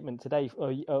Harris's statement today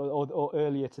or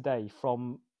earlier today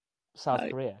from South I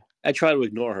Korea? I try to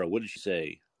ignore her. What did she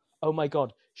say? Oh my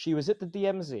God, she was at the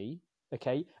DMZ,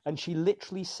 okay, and she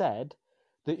literally said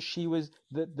that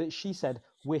she said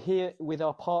we're here with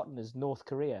our partners, North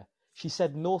Korea. She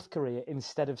said North Korea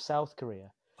instead of South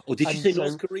Korea, Oh, did she and say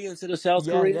North so Korea instead of South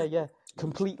yeah, Korea? yeah, yeah,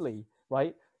 completely,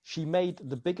 right? She made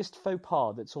the biggest faux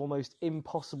pas that's almost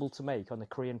impossible to make on the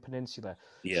Korean Peninsula.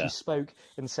 She Yeah. spoke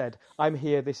and said, "I'm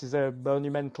here. This is a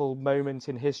monumental moment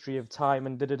in history of time,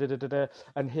 and da da da da da da.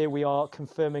 And here we are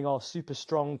confirming our super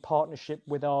strong partnership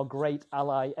with our great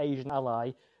ally, Asian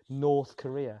ally, North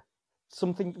Korea."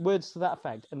 Something words to that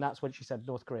effect, and that's when she said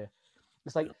North Korea.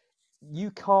 It's like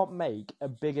you can't make a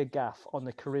bigger gaffe on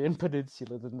the Korean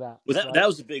Peninsula than that, Well, that right?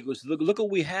 was the big. Was look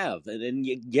what we have, and then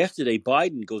yesterday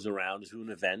Biden goes around to an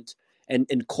event and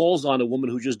calls on a woman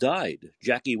who just died,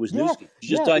 Jackie Yeah, Wisniewski.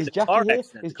 She just yeah. died in Is a car Jackie here?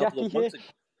 accident a Is couple Jackie of here? months ago.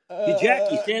 Hey,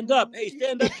 Jackie, Uh, stand up! Hey,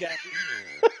 stand up, Jackie!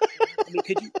 I mean,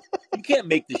 could you? You can't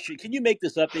make this shit. Can you make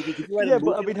this up, Iggy? Could you write a yeah,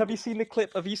 but I movie mean, like have you this? seen the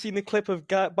clip? Have you seen the clip of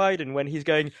Biden when he's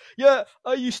going, "Yeah,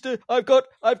 I've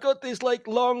got this like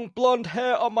long blonde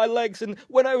hair on my legs, and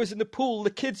when I was in the pool,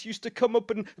 the kids used to come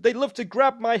up and they love to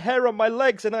grab my hair on my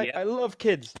legs, and Yeah, I love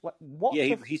kids." Like, what yeah.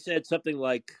 the? He said something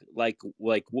like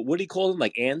what do you call them?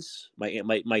 Like ants. My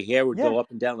hair would Yeah, go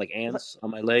up and down like it's like, ants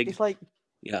on my leg. it's like,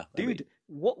 Yeah, I mean, dude,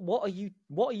 what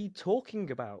are you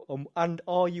talking about? And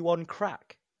are you on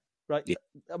crack? Right? yeah.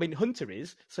 I mean, Hunter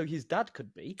is, so his dad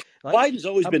could be. Like, Biden's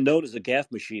always um, been known as a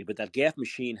gaff machine, but that gaff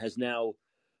machine has now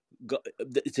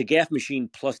it's a gaff machine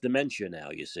plus dementia now.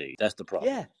 You see, that's the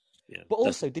problem. yeah. Yeah, But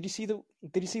that's also, did you see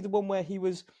the one where he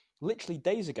was literally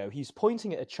days ago? He's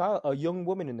pointing at a young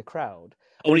woman in the crowd,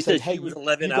 when and he he's saying, says "Hey, she was you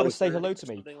 11, you I got to was say 30, hello or to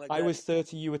me. something like I that. was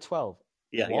 30, you were 12."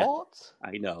 Yeah, yeah. What?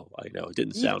 I know, I know. It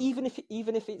didn't Even sound.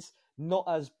 even if it's not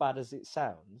as bad as it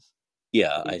sounds,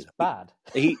 Yeah, I it's know. bad.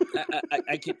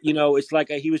 I can, it's like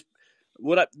he was.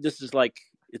 This is like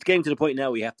it's getting to the point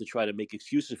now we have to try to make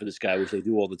excuses for this guy, which they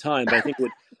do all the time. But I think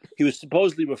what he was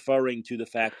supposedly referring to the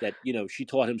fact that she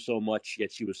taught him so much,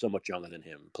 yet she was so much younger than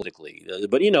him politically.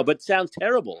 But it sounds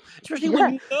terrible, especially when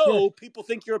Yeah, yeah. people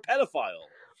think you're a pedophile.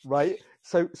 Right?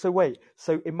 So wait.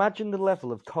 So imagine the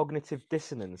level of cognitive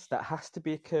dissonance that has to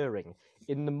be occurring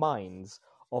in the minds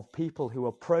of people who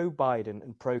are pro Biden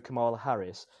and pro Kamala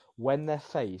Harris when they're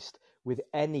faced with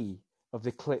any of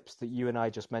the clips that you and I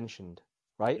just mentioned,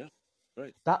 right? Yeah,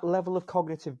 right. That level of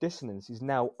cognitive dissonance is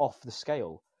now off the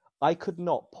scale. I could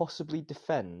not possibly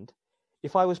defend,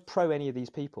 if I was pro any of these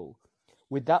people,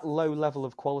 with that low level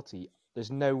of quality,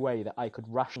 there's no way that I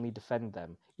could rationally defend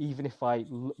them, even if I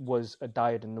was a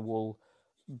dyed in the wool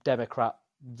Democrat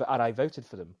and I voted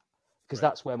for them. Because Right.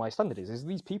 that's where my standard is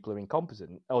these people are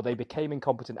incompetent, or they became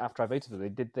incompetent after I voted for them, they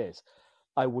did this.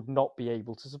 I would not be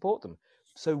able to support them.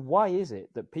 So why is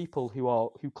it that people who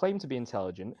claim to be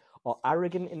intelligent are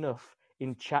arrogant enough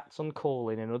in chats on call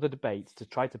and in other debates to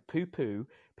try to poo-poo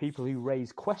people who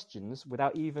raise questions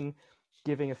without even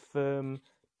giving a firm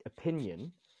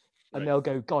opinion, and Right. they'll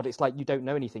go, "God, it's like you don't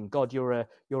know anything. God, you're a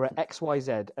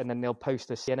XYZ," and then they'll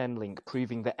post a CNN link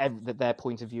proving that their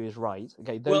point of view is right.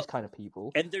 Okay, those Well, kind of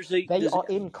people, and they are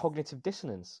in cognitive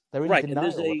dissonance. They're in right, and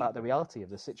there's denial about the reality of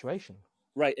the situation.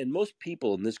 right, and most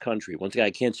people in this country. Once again,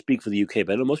 I can't speak for the UK,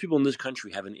 but I know most people in this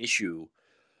country have an issue,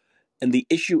 and the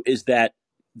issue is that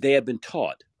they have been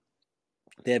taught,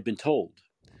 they have been told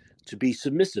to be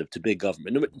submissive to big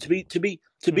government,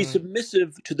 to be Mm,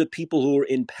 submissive to the people who are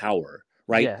in power.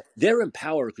 Right? yeah, They're in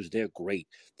power because they're great.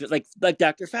 Like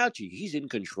Dr. Fauci, he's in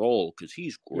control because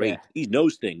he's yeah, great. He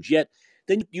knows things. Yet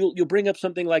then you'll bring up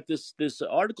something like this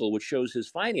article which shows his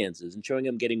finances and showing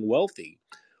him getting wealthy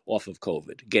off of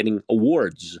COVID, getting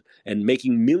awards and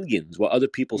making millions while other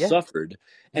people yeah, suffered.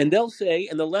 And yeah, they'll say,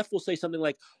 and the left will say something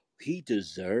like, he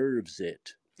deserves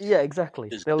it. yeah.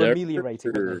 Exactly. They'll Deserves ameliorate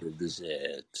it, won't they?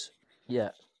 it.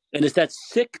 Yeah, And it's that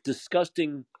sick,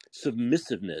 disgusting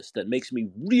submissiveness that makes me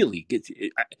really get.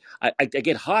 I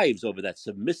get hives over that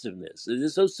submissiveness. It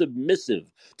is so submissive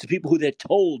to people who they're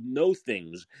told know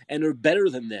things and are better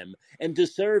than them and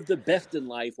deserve the best in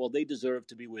life while they deserve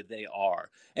to be where they are.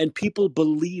 And people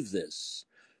believe this.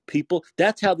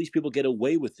 That's how these people get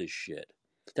away with this shit.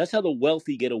 That's how the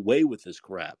wealthy get away with this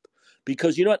crap.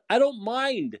 Because you know what? I don't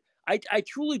mind. I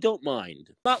truly don't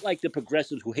mind. Not like the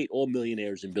progressives who hate all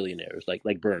millionaires and billionaires,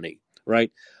 like Bernie,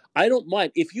 right? I don't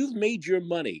mind if you've made your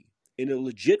money in a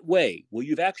legit way where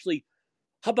you've actually,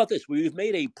 how about this, where you've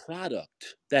made a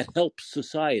product that helps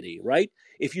society, right?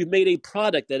 If you've made a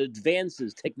product that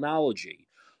advances technology,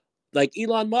 like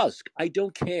Elon Musk, I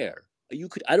don't care.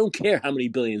 I don't care how many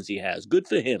billions he has. Good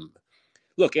for him.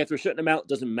 Look, after a certain amount, it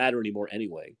doesn't matter anymore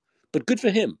anyway. but good for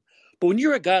him. But when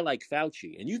you're a guy like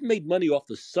Fauci and you've made money off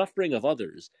the suffering of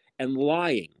others and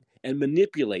lying and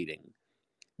manipulating,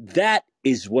 that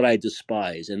is what I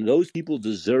despise. And those people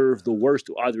deserve the worst,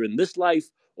 either in this life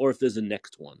or if there's a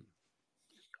next one.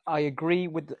 I agree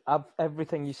with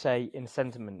everything you say in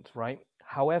sentiment, right?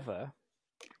 However,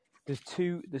 there's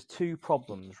two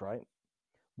problems, right?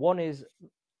 One is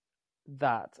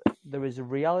that there is a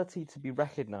reality to be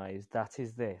recognized, that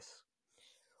is this.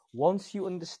 Once you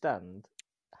understand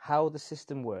how the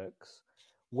system works,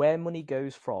 where money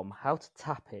goes from, how to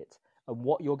tap it, and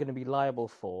what you're going to be liable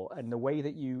for, and the way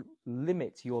that you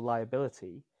limit your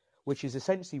liability, which is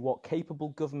essentially what capable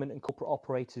government and corporate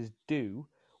operators do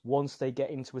once they get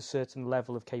into a certain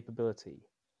level of capability,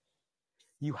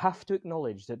 you have to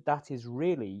acknowledge that that is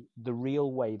really the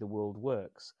real way the world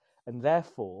works. And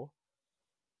therefore,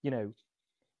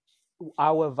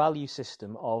 our value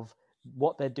system of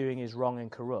what they're doing is wrong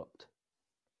and corrupt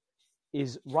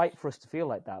is right for us to feel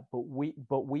like that, but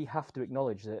we have to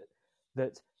acknowledge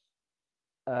that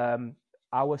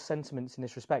our sentiments in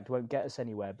this respect won't get us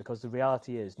anywhere, because the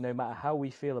reality is, no matter how we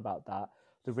feel about that,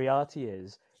 the reality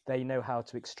is they know how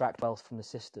to extract wealth from the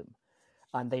system,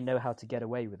 and they know how to get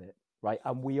away with it, right?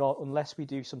 And unless we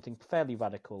do something fairly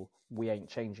radical, we ain't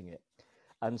changing it.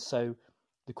 And so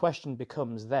the question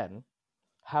becomes then,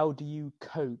 how do you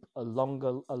cope a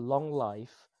long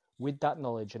life with that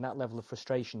knowledge and that level of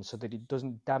frustration, so that it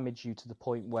doesn't damage you to the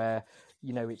point where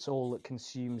it's all that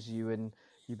consumes you and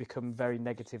you become very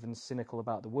negative and cynical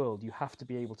about the world? You have to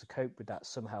be able to cope with that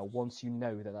somehow once you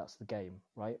know that that's the game,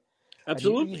 right? And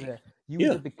Absolutely. you Yeah.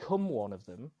 either become one of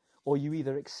them, or you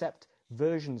either accept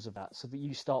versions of that so that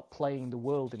you start playing the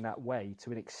world in that way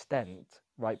to an extent,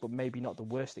 right? But maybe not the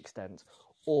worst extent,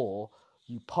 or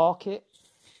you park it,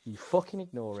 you fucking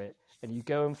ignore it, and you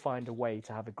go and find a way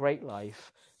to have a great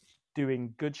life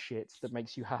doing good shit that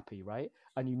makes you happy, right?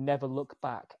 And you never look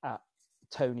back at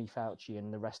Tony Fauci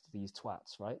and the rest of these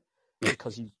twats, right?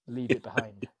 Because you leave it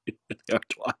behind. They are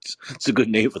twats. It's a good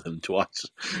name for them, twats.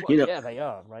 Well, yeah, they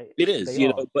are, right? It is, They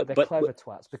are, but but they're clever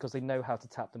twats because they know how to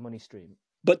tap the money stream.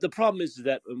 but the problem is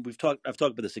that I've talked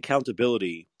about this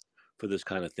accountability for this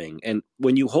kind of thing, and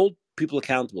when you hold people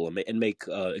accountable and make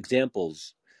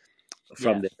examples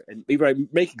from Yeah. there, and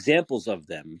make examples of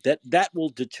them, that will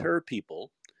deter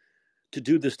people to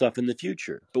do this stuff in the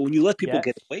future. But when you let people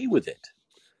Yeah. get away with it,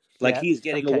 like Yeah. he's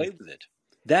getting Okay. away with it,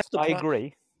 that's the I problem.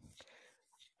 agree.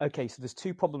 Okay, so there's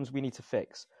two problems we need to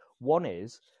fix. One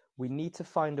is we need to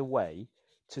find a way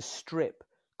to strip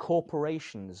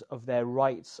corporations of their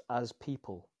rights as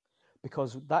people,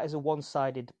 because that is a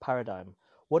one-sided paradigm.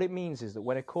 What it means is that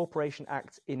when a corporation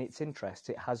acts in its interest,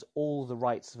 it has all the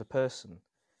rights of a person.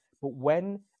 But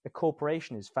when a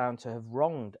corporation is found to have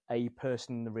wronged a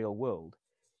person in the real world,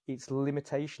 its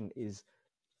liability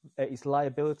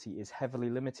is heavily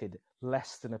limited,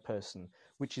 less than a person,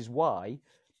 which is why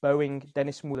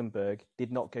Dennis Muhlenberg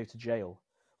did not go to jail,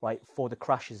 right, for the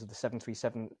crashes of the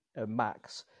 737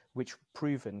 MAX, which were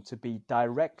proven to be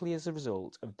directly as a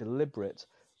result of deliberate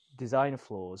design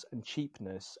flaws and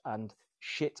cheapness and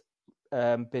shit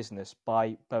business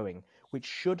by Boeing, which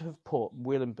should have put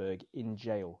Muhlenberg in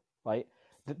jail, right?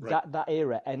 Right. That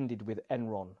era ended with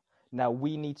Enron. Now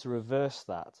we need to reverse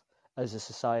that as a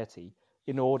society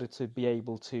in order to be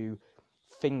able to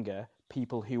finger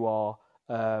people who are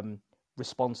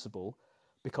responsible.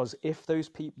 Because if those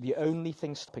people, the only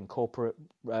thing stopping corporate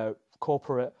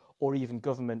or even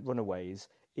government runaways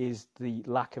is the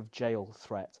lack of jail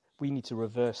threat. We need to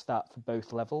reverse that for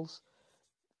both levels,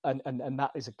 and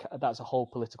that's a whole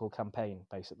political campaign,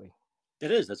 basically. It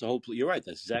is. That's a whole. You're right.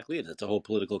 That's exactly it. That's a whole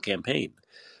political campaign.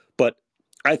 But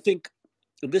I think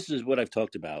this is what I've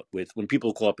talked about with when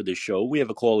people call up at this show. We have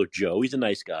a caller, Joe. He's a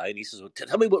nice guy, and he says, well,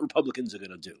 "Tell me what Republicans are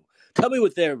going to do. Tell me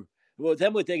what they're. Well,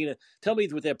 tell me what they're going to. Tell me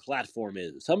what their platform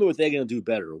is. Tell me what they're going to do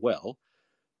better." Well,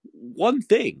 one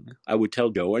thing I would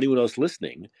tell Joe or anyone else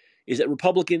listening is that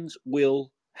Republicans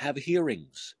will have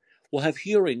hearings. We'll have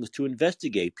hearings to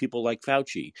investigate people like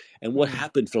Fauci and what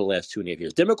happened for the last 2.5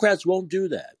 years. Democrats won't do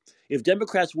that. If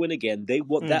Democrats win again,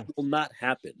 that will not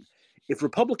happen. If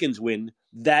Republicans win,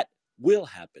 that will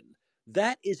happen.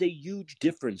 That is a huge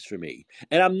difference for me.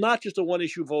 And I'm not just a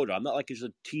one-issue voter. I'm not like just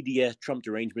a TDS, Trump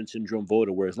derangement syndrome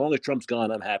voter, where as long as Trump's gone,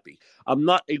 I'm happy. I'm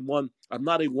not a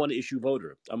one-issue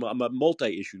voter. I'm a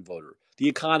multi-issue voter. The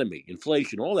economy,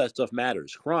 inflation, all that stuff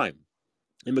matters. Crime,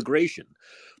 immigration.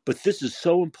 But this is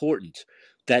so important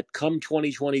that come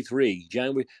 2023,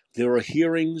 January, there are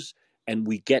hearings and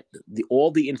we get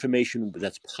all the information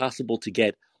that's possible to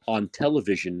get on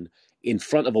television in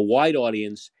front of a wide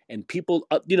audience, and people,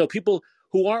 people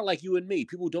who aren't like you and me,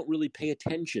 people who don't really pay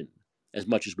attention as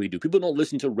much as we do. People don't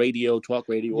listen to radio, talk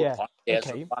radio, or Yeah. podcasts, or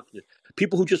Okay. Fox News.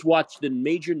 People who just watch the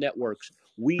major networks.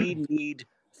 We need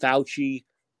Fauci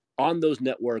on those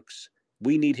networks.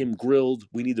 We need him grilled.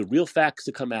 We need the real facts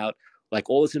to come out, like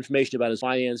all this information about his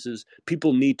finances.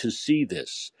 People need to see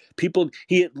this.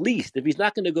 He at least, if he's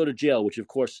not going to go to jail, which of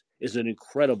course is an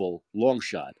incredible long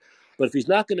shot, but if he's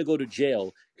not going to go to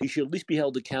jail, he should at least be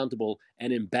held accountable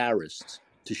and embarrassed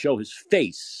to show his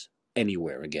face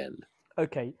anywhere again.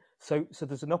 Okay. So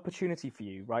there's an opportunity for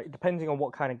you, right? Depending on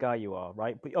what kind of guy you are,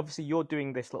 right? But obviously you're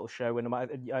doing this little show, and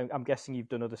I'm guessing you've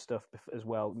done other stuff as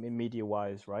well,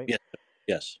 media-wise, right? Yes.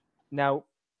 Yes. Now,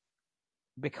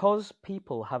 because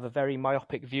people have a very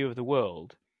myopic view of the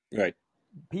world, Right.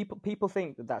 people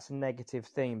think that that's a negative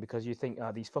thing because you think,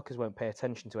 these fuckers won't pay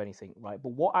attention to anything, right?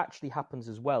 But what actually happens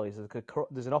as well is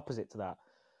there's an opposite to that.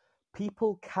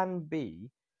 People can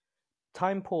be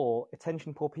time poor,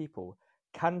 attention poor people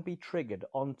can be triggered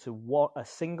onto a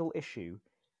single issue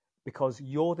because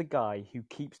you're the guy who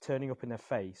keeps turning up in their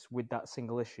face with that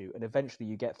single issue, and eventually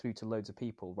you get through to loads of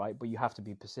people, right? But you have to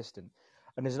be persistent.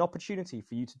 And there's an opportunity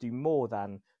for you to do more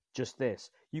than just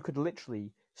this. You could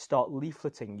literally start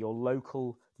leafleting your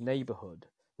local neighborhood,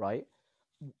 right?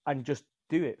 And just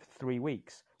do it for 3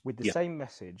 weeks with the Yeah. same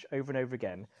message over and over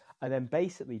again, and then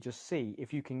basically just see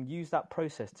if you can use that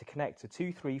process to connect to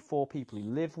 2, 3, 4 people who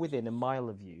live within a mile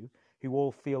of you who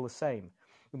all feel the same.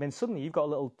 And then suddenly you've got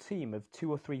a little team of 2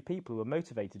 or 3 people who are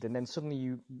motivated, and then suddenly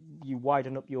you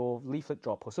widen up your leaflet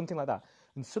drop or something like that,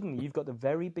 and suddenly you've got the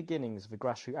very beginnings of a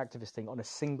grassroots activist thing on a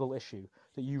single issue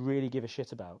that you really give a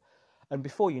shit about. And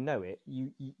before you know it,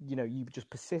 you just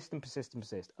persist and persist and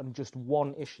persist on just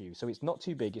one issue. So it's not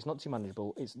too big, it's not too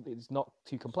manageable, it's not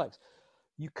too complex.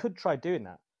 You could try doing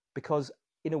that because,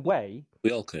 in a way,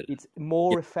 We all could. it's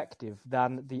more Yeah. effective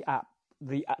than the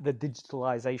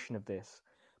digitalization of this,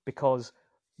 because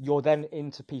you're then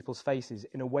into people's faces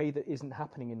in a way that isn't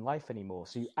happening in life anymore.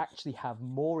 So you actually have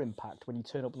more impact when you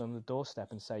turn up on the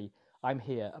doorstep and say, "I'm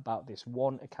here about this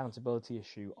one accountability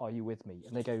issue. Are you with me?"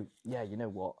 And they go, "Yeah, you know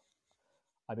what?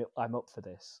 I'm up for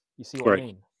this." You see what I Right.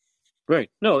 mean?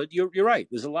 Right. No, you're right.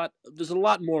 There's a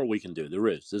lot more we can do.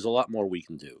 There's a lot more we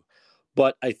can do.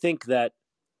 But I think that,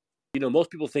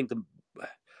 most people think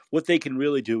what they can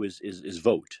really do is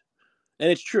vote.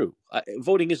 And it's true.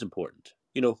 Voting is important.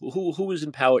 Who is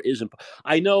in power is important.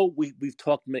 I know we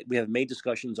have made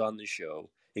discussions on this show,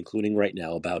 including right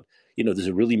now, about, does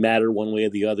it really matter one way or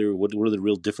the other? What are the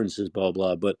real differences? Blah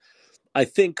blah. But I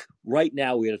think right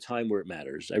now we're at a time where it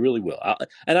matters. I really will.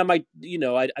 And I might,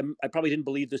 I probably didn't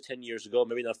believe this 10 years ago,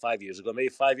 maybe not 5 years ago, maybe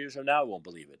 5 years from now I won't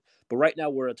believe it. But right now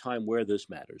we're at a time where this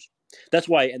matters. That's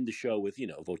why I end the show with,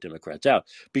 vote Democrats out,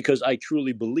 because I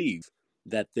truly believe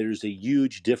that there's a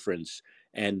huge difference,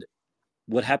 and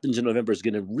what happens in November is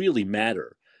going to really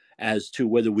matter as to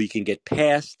whether we can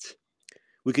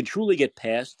truly get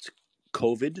past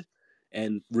COVID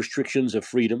and restrictions of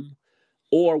freedom,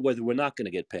 or whether we're not going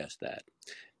to get past that.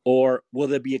 Or will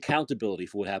there be accountability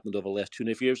for what happened over the last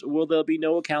 2.5 years? Or will there be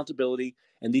no accountability?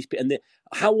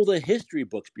 How will the history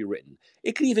books be written?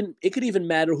 It could even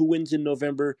matter who wins in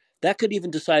November. That could even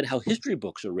decide how history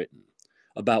books are written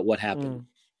about what happened.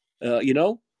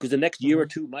 Because the next year or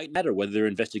two might matter whether there are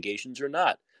investigations or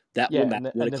not. That will Yeah,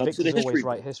 matter when and it the comes to the victors always history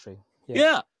write book. history. Yeah.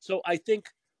 Yeah. So I think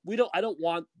I don't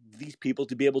want these people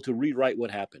to be able to rewrite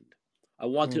what happened. I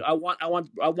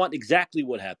want exactly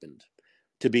what happened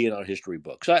to be in our history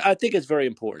books. I think it's very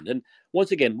important. And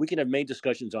once again, we can have main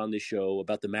discussions on this show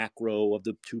about the macro of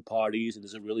the two parties and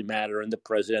does it really matter, and the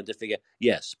president to figure.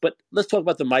 Yes, but let's talk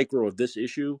about the micro of this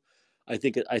issue. I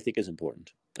think is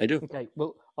important. I do. Okay.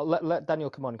 Well, I'll let Daniel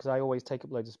come on because I always take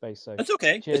up loads of space. So, That's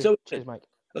okay. It's cheers, so good. cheers, Mike.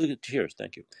 Cheers.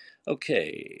 Thank you.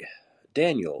 Okay,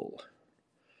 Daniel.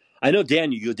 I know,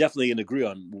 Daniel, you're definitely going to agree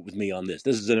with me on this.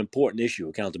 This is an important issue,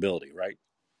 accountability, right?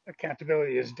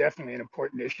 Accountability is definitely an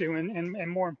important issue, and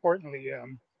more importantly,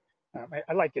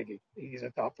 I like Iggy. He's a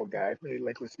thoughtful guy. I really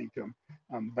like listening to him,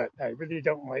 but I really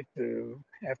don't like to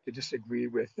have to disagree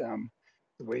with the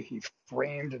way he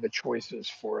framed the choices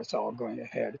for us all going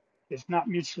ahead. It's not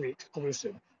mutually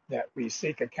exclusive that we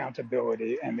seek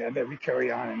accountability and that we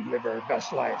carry on and live our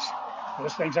best lives.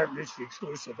 Those things aren't mutually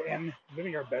exclusive, and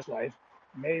living our best life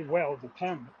may well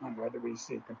depend on whether we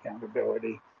seek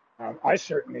accountability. I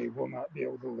certainly will not be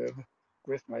able to live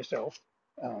with myself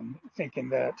thinking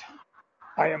that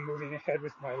I am moving ahead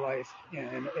with my life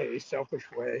in a selfish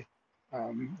way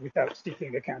without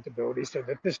seeking accountability so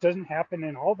that this doesn't happen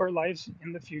in all of our lives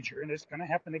in the future. And it's going to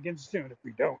happen again soon if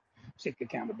we don't seek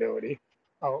accountability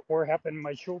or happen in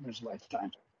my children's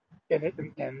lifetime.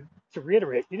 And to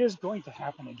reiterate, it is going to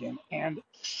happen again and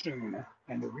soon.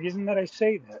 And the reason that I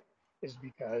say that is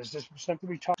because this was something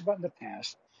we talked about in the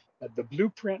past. The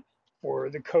blueprint for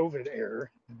the COVID era,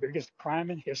 the biggest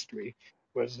crime in history,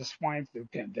 was the swine flu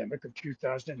pandemic of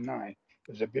 2009. It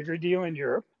was a bigger deal in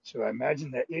Europe, so I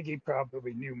imagine that Iggy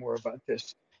probably knew more about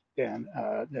this than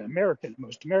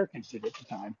most Americans did at the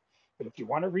time. But if you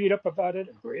want to read up about it,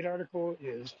 a great article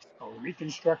is called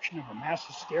 "Reconstruction of a Mass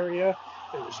Hysteria."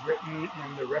 It was written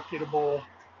in the reputable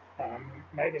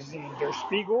magazine Der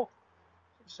Spiegel.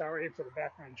 Sorry for the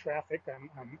background traffic.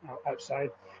 I'm outside.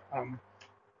 Um,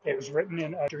 it was written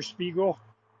in Der Spiegel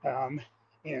um,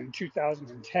 in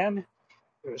 2010.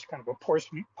 It was kind of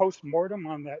a post-mortem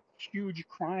on that huge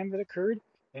crime that occurred.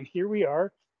 And here we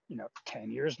are,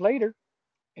 10 years later,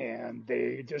 and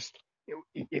they just,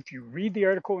 if you read the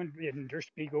article in Der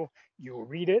Spiegel, you'll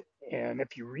read it. And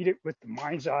if you read it with the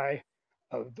mind's eye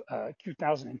of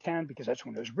 2010, because that's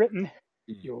when it was written,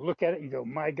 Mm. you'll look at it and go,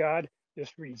 my God,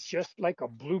 this reads just like a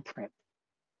blueprint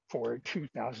for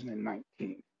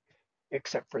 2019,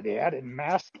 except for they added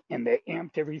mask and they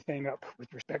amped everything up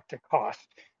with respect to cost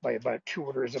by about 2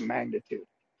 orders of magnitude.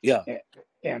 Yeah.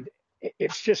 And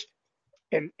it's just,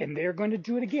 and they're going to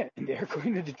do it again, and they're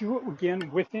going to do it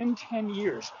again within 10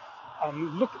 years.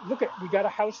 Look at, we got a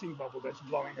housing bubble that's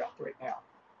blowing up right now.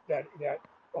 That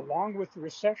along with the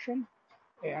recession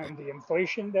and the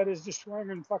inflation that is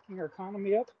destroying and fucking our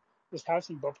economy up, this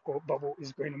housing bubble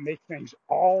is going to make things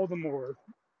all the more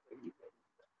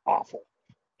awful.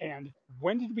 And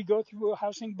when did we go through a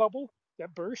housing bubble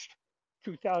that burst?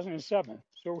 2007.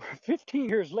 So we're 15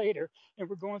 years later, and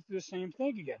we're going through the same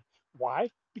thing again. Why?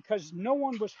 Because no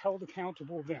one was held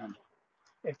accountable then.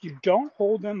 If you don't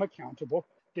hold them accountable,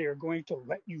 they are going to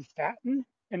let you fatten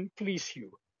and fleece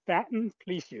you. Fatten,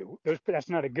 fleece you. That's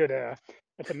not a good.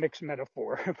 That's a mixed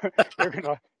metaphor. they're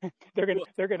gonna, Well,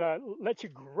 they're gonna let you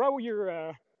grow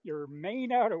your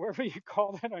mane out, or whatever you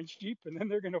call that on sheep, and then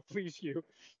they're gonna fleece you.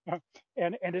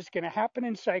 And it's gonna happen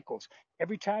in cycles.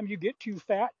 Every time you get too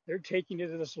fat, they're taking you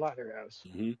to the slaughterhouse.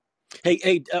 mhm.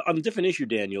 Hey, on a different issue,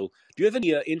 Daniel, do you have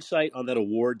any insight on that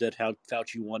award that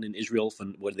Fauci won in Israel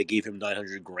from where they gave him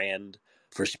 900 grand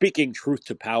for speaking truth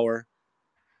to power?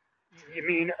 You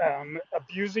mean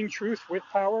abusing truth with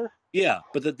power? Yeah,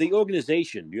 but the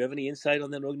organization, do you have any insight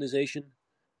on that organization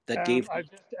that gave him?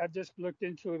 I've just looked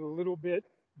into it a little bit.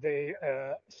 They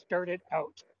started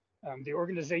out. The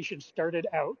organization started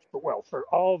out, but well, for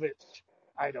all of its,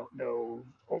 I don't know,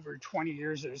 over 20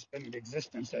 years that it's been in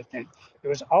existence, I think it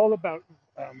was all about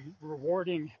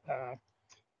rewarding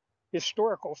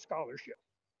historical scholarship.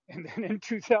 And then in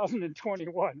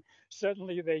 2021,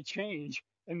 suddenly they change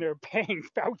and they're paying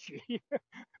Fauci.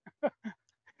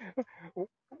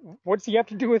 What's he have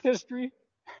to do with history?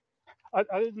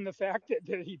 Other than the fact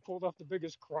that he pulled off the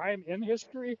biggest crime in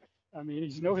history. I mean,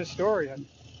 he's no historian.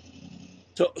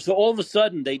 So all of a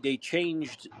sudden they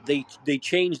changed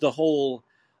the whole,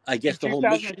 I In guess, the whole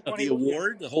mission of the 2020, yeah,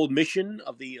 award, the whole mission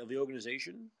of the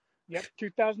organization. yep,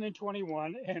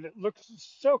 2021, and it looks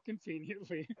so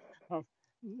conveniently um,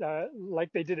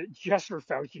 like they did it just for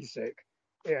Fauci's sake.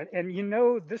 And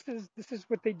this is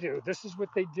what they do. This is what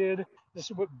they did.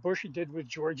 This is what Bush did with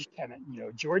George Tenet.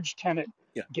 George Tenet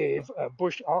Yeah. gave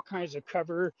Bush all kinds of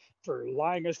cover for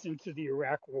lying us into the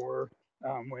Iraq War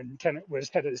when Tenet was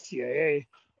head of the CIA.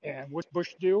 And what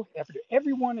Bush do? After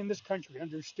everyone in this country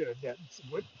understood that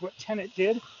what Tenet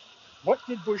did, what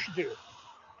did Bush do?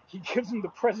 He gives him the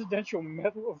Presidential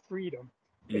Medal of Freedom.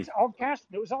 Mm.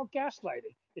 It was all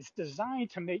gaslighting. It's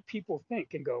designed to make people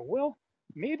think and go, well,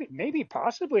 maybe,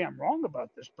 possibly, I'm wrong about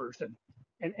this person.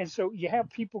 And so you have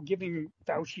people giving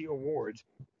Fauci awards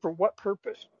for what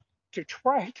purpose? To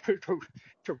try to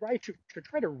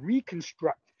try to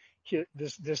reconstruct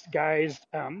this guy's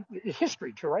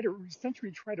history,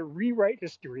 essentially try to rewrite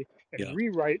history and Yeah.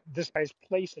 rewrite this guy's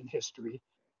place in history,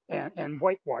 and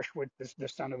whitewash what the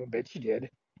son of a bitch did.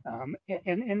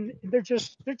 And they're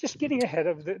just getting ahead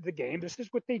of the game. This is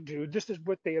what they do. This is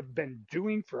what they have been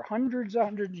doing for hundreds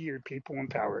of years. People in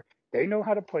power, they know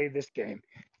how to play this game.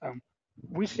 Um,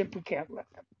 we simply can't let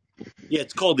them. Yeah,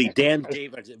 it's called the And Dan because,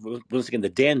 David. Once again, the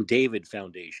Dan David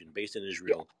Foundation, based in yeah,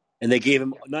 Israel, and they gave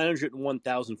him yeah,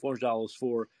 $901,400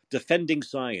 for defending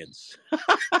science.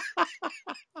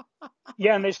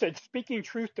 yeah. And they said speaking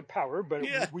truth to power, but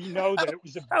Yeah, we know that it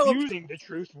was how abusing the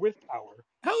truth with power.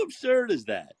 how absurd is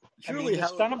that? I mean, Surely, how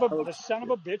the son of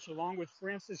a bitch, along with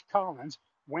Francis Collins,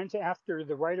 went after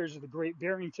the writers of the Great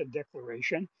Barrington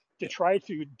Declaration to Yeah. try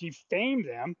to defame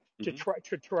them, to Hmm.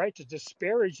 try to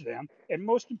disparage them, and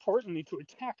most importantly, to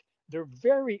attack their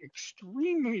very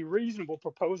extremely reasonable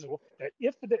proposal that,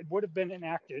 if it would have been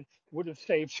enacted, would have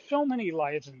saved so many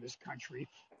lives in this country.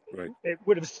 Right. it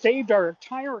would have saved our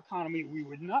entire economy. We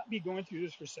would not be going through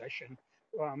this recession.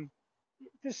 Um,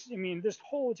 this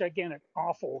whole gigantic,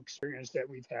 awful experience that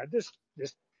we've had, this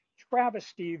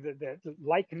travesty that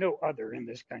like no other in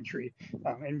this country,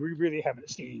 and we really haven't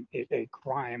seen a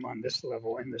crime on this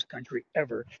level in this country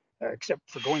ever, except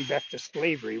for going back to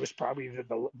slavery. Was probably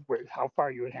how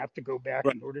far you would have to go back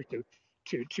Right. in order to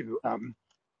to um,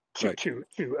 Right. to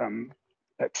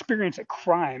experience a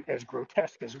crime as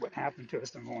grotesque as what happened to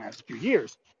us in the last few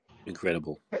years.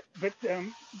 Incredible.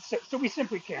 So we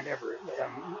simply can't ever.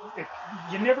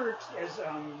 You never, as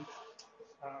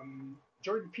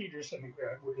Jordan Peterson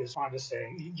is fond of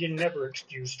saying, you never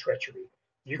excuse treachery.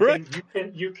 You Right. can you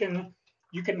can you can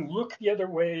you can look the other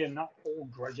way and not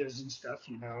hold grudges and stuff,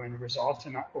 and resolve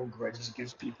to not hold grudges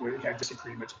against people who have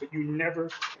disagreements, but you never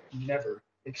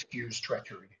excuse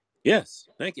treachery. Yes.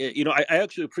 Thank you. I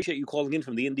actually appreciate you calling in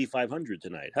from the Indy 500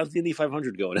 tonight. How's the Indy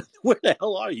 500 going? Where the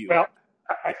hell are you? Well,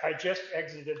 I just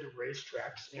exited the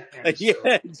racetracks, and Yeah, so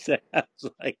it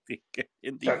sounds like the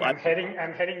Indy so I'm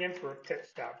 500. heading in for a pit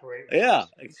stop right now. Yeah,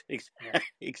 So, yeah.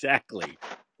 exactly.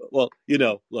 Well,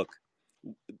 look,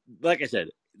 like I said,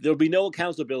 there'll be no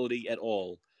accountability at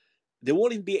all. There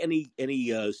won't even be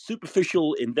any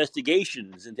superficial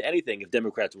investigations into anything if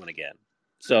Democrats win again.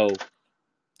 So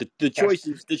the Yes.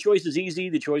 choice is easy.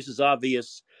 The choice is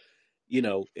obvious.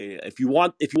 If you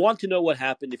want to know what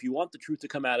happened, if you want the truth to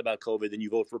come out about COVID, then you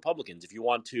vote for Republicans. If you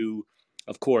want to,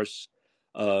 of course,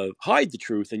 hide the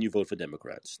truth, then you vote for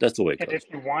Democrats. That's the way it And goes.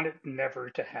 if you want it never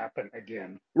to happen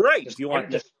again, Right. If you want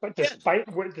despite never despite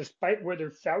again. despite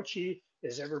whether Fauci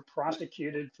is ever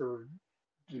prosecuted for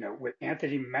what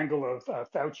Anthony Mengele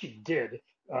of Fauci did,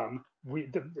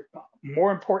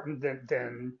 more important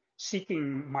than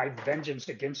seeking my vengeance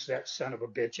against that son of a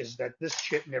bitch is that this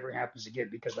shit never happens again.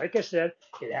 Because, like I said,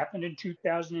 it happened in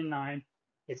 2009.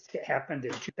 It's happened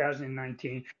in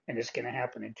 2019, and it's going to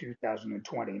happen in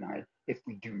 2029 if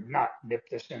we do not nip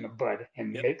this in the bud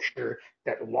and Yep. make sure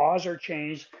that laws are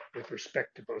changed with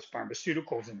respect to both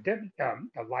pharmaceuticals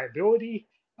and liability,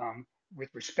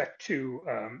 with respect to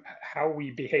how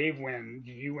we behave when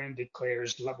the UN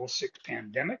declares level 6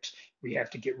 pandemics. We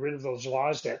have to get rid of those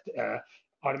laws that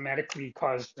automatically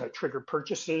cause trigger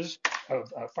purchases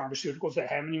of pharmaceuticals that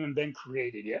haven't even been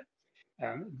created yet.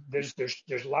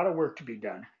 There's a lot of work to be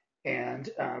done, and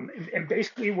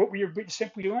basically what we are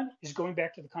simply doing is going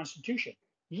back to the Constitution.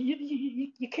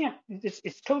 You can't.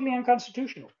 It's totally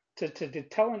unconstitutional to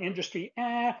tell an industry,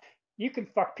 you can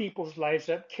fuck people's lives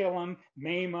up, kill them,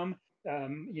 maim them,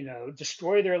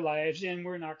 destroy their lives, and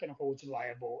we're not going to hold you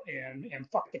liable, and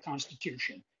fuck the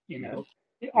Constitution. Mhm.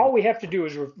 All we have to do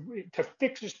is to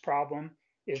fix this problem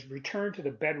is return to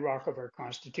the bedrock of our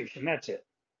Constitution. That's it.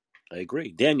 I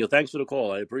agree. Daniel, thanks for the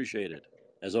call. I appreciate it,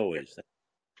 as always.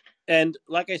 And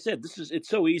like I said, it's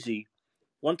so easy.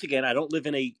 Once again, I don't live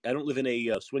in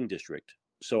a swing district,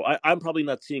 so I'm probably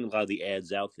not seeing a lot of the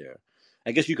ads out there.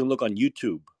 I guess you can look on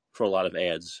YouTube for a lot of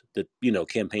ads that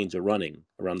campaigns are running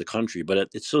around the country, but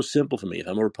it's so simple for me. If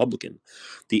I'm a Republican,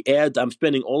 the ads, I'm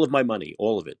spending all of my money,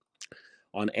 all of it,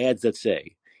 on ads that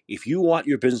say, if you want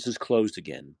your businesses closed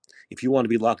again, if you want to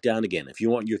be locked down again, if you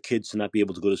want your kids to not be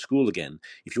able to go to school again,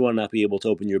 if you want to not be able to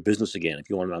open your business again, if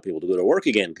you want to not be able to go to work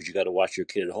again because you got to watch your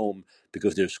kid at home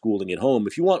because they're schooling at home,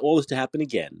 if you want all this to happen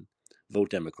again, vote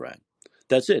Democrat.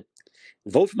 That's it.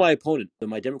 Vote for my opponent,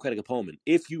 my Democratic opponent.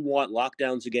 If you want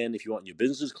lockdowns again, if you want your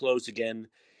businesses closed again,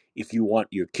 if you want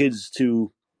your kids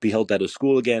to be held out of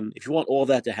school again, if you want all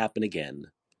that to happen again,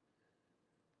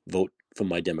 vote for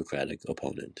my Democratic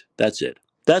opponent. That's it.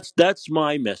 That's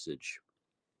my message.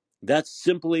 That's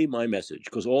simply my message,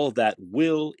 because all of that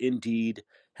will indeed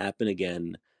happen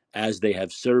again, as they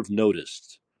have served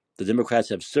notice. The Democrats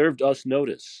have served us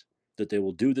notice that they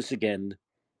will do this again,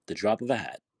 the drop of a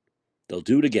hat. They'll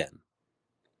do it again.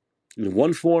 In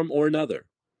one form or another,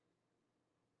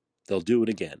 they'll do it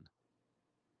again.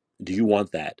 Do you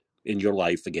want that in your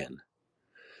life again?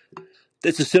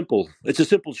 It's a simple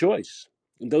choice.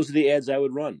 And those are the ads I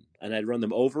would run. And I'd run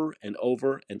them over and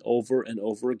over and over and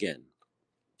over again.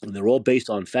 And they're all based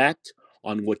on fact,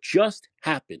 on what just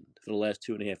happened for the last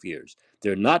 2.5 years.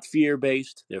 They're not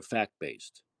fear-based, they're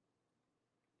fact-based.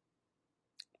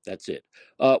 That's it.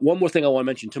 One more thing I want to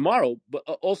mention tomorrow, but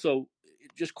also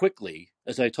just quickly,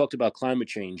 as I talked about climate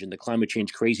change and the climate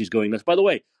change crazies going nuts. By the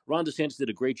way, Ron DeSantis did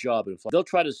a great job in Florida. They'll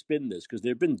try to spin this because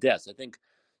there have been deaths. I think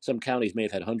some counties may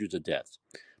have had hundreds of deaths.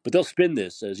 But they'll spin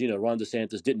this as, Ron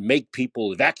DeSantis didn't make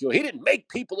people evacuate. He didn't make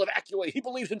people evacuate. He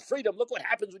believes in freedom. Look what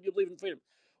happens when you believe in freedom.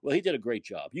 Well, he did a great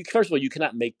job. First of all, you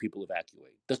cannot make people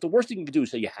evacuate. That's the worst thing you can do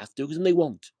is say you have to, because then they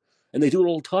won't. And they do it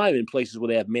all the time in places where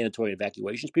they have mandatory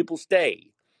evacuations. People stay.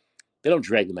 They don't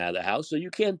drag them out of the house, so you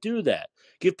can't do that.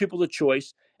 Give people a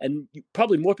choice, and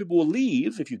probably more people will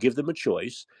leave if you give them a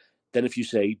choice than if you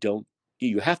say, don't,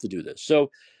 you have to do this. So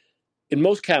in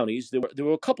most counties, there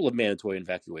were a couple of mandatory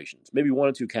evacuations, maybe one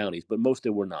or two counties, but most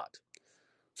there were not.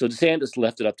 So DeSantis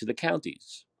left it up to the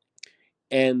counties.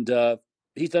 And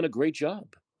he's done a great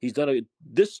job.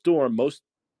 This storm, most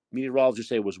meteorologists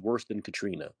say, was worse than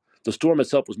Katrina. The storm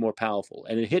itself was more powerful,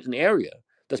 and it hit an area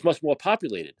that's much more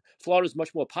populated. Florida is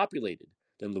much more populated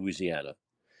than Louisiana,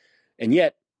 and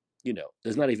yet,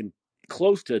 there's not even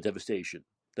close to the devastation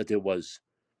that there was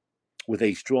with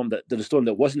a storm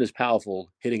that wasn't as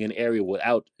powerful hitting an area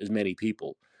without as many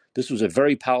people. This was a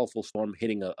very powerful storm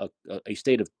hitting a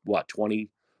state of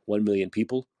 21 million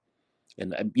people,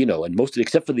 and and most of it,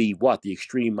 except for the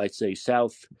extreme, I'd say,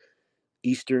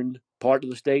 southeastern part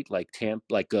of the state, like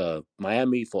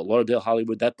Miami, Fort Lauderdale,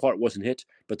 Hollywood, that part wasn't hit,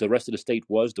 but the rest of the state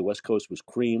was. The West Coast was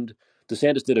creamed.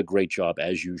 DeSantis did a great job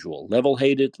as usual.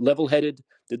 Level-headed,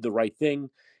 did the right thing,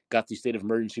 got the state of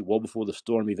emergency well before the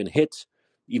storm even hit,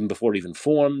 even before it even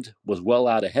formed, was well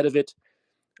out ahead of it.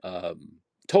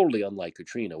 Totally unlike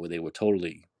Katrina, where they were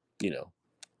totally,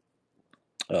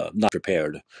 not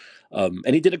prepared.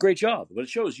 And he did a great job. But it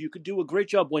shows you could do a great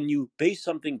job when you base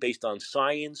something based on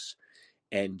science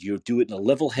and you do it in a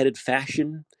level-headed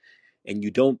fashion and you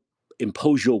don't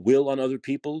impose your will on other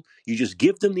people. You just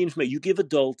give them the information. You give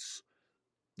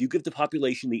the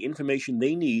population the information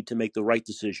they need to make the right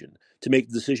decision, to make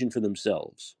the decision for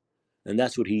themselves. And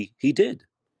that's what he did.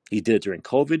 He did it during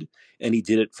COVID, and he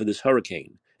did it for this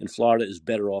hurricane. And Florida is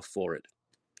better off for it.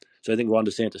 So I think Ron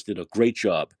DeSantis did a great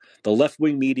job. The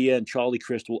left-wing media and Charlie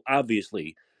Crist will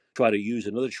obviously try to use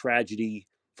another tragedy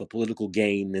for political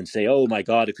gain and say, "Oh my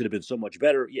God, it could have been so much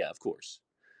better." Yeah, of course,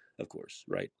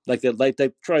 right? Like they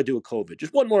try to do with COVID,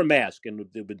 just one more mask, and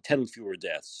there've been 10 fewer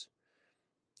deaths.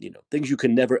 Things you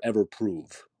can never ever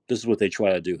prove. This is what they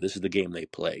try to do. This is the game they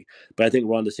play. But I think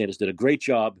Ron DeSantis did a great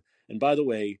job. And by the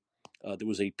way, there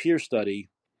was a peer study.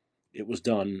 It was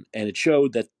done, and it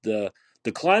showed that the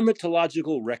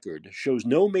climatological record shows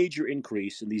no major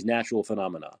increase in these natural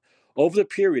phenomena. Over the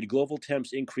period, global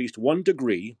temps increased 1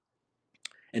 degree,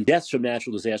 and deaths from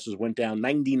natural disasters went down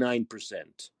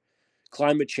 99%.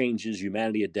 Climate changes,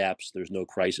 humanity adapts, there's no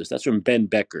crisis. That's from Ben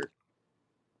Becker,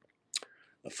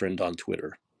 a friend on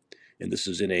Twitter. And this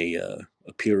is in a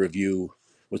peer review.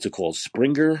 What's it called?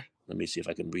 Springer? Let me see if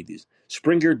I can read these.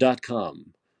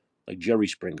 Springer.com, like Jerry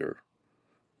Springer.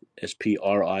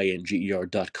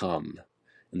 SPRINGER.com,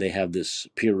 and they have this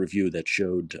peer review that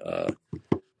showed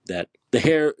that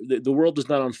the world is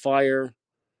not on fire.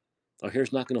 Our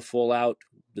hair's not going to fall out.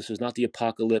 This is not the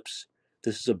apocalypse.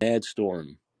 This is a bad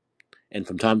storm, and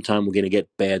from time to time we're going to get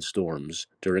bad storms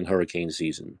during hurricane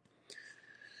season.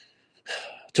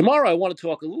 Tomorrow I want to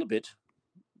talk a little bit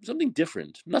something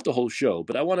different, not the whole show,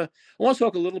 but I want to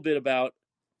talk a little bit about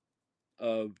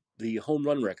the home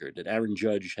run record that Aaron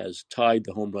Judge has tied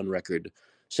the home run record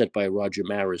set by Roger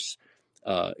Maris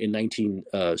in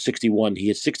 1961. He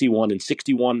had 61 and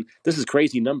 61. This is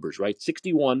crazy numbers, right?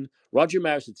 61. Roger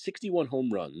Maris had 61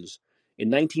 home runs in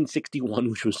 1961,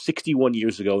 which was 61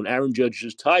 years ago, and Aaron Judge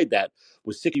just tied that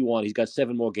with 61. He's got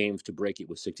 7 more games to break it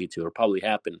with 62. It'll probably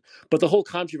happen. But the whole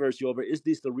controversy over, is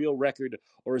this the real record,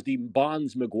 or is the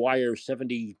Bonds-McGuire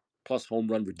 70-plus home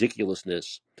run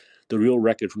ridiculousness the real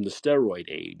record from the steroid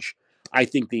age? I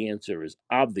think the answer is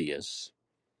obvious,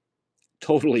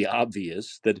 totally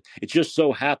obvious, that it just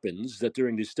so happens that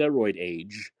during the steroid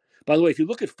age, by the way, if you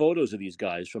look at photos of these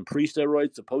guys from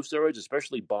pre-steroids to post-steroids,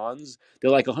 especially Bonds, they're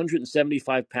like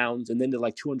 175 pounds, and then they're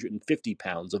like 250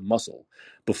 pounds of muscle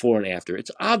before and after.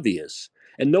 It's obvious.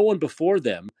 And no one before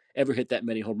them ever hit that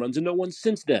many home runs, and no one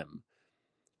since them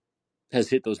has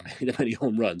hit that many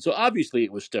home runs. So obviously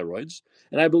it was steroids,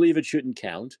 and I believe it shouldn't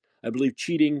count. I believe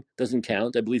cheating doesn't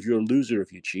count. I believe you're a loser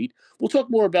if you cheat. We'll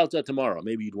talk more about that tomorrow.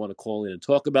 Maybe you'd want to call in and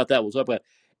talk about that. We'll talk about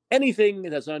anything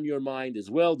that's on your mind as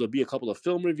well. There'll be a couple of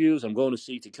film reviews. I'm going to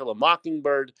see To Kill a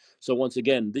Mockingbird. So once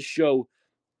again, this show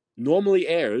normally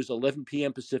airs 11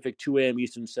 p.m. Pacific, 2 a.m.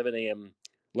 Eastern, 7 a.m.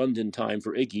 London time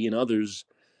for Iggy and others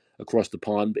across the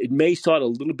pond. It may start a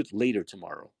little bit later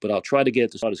tomorrow, but I'll try to get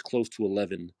it to start as close to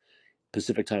 11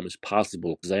 Pacific time as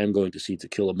possible, because I am going to see To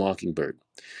Kill a Mockingbird.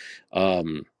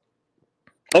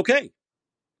 Okay.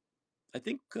 I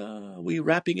think we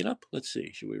wrapping it up. Let's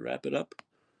see. Should we wrap it up?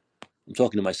 I'm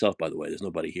talking to myself, by the way. There's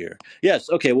nobody here. Yes.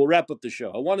 Okay. We'll wrap up the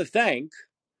show. I want to thank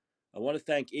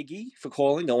Iggy for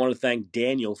calling. I want to thank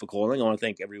Daniel for calling. I want to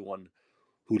thank everyone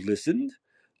who listened.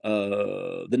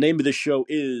 The name of the show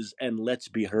is And Let's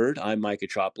Be Heard. I'm Mike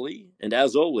Atropoli. And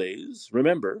as always,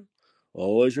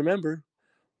 always remember,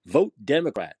 Vote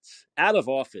Democrats out of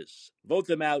office. Vote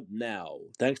them out now.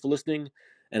 Thanks for listening,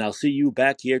 and I'll see you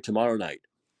back here tomorrow night.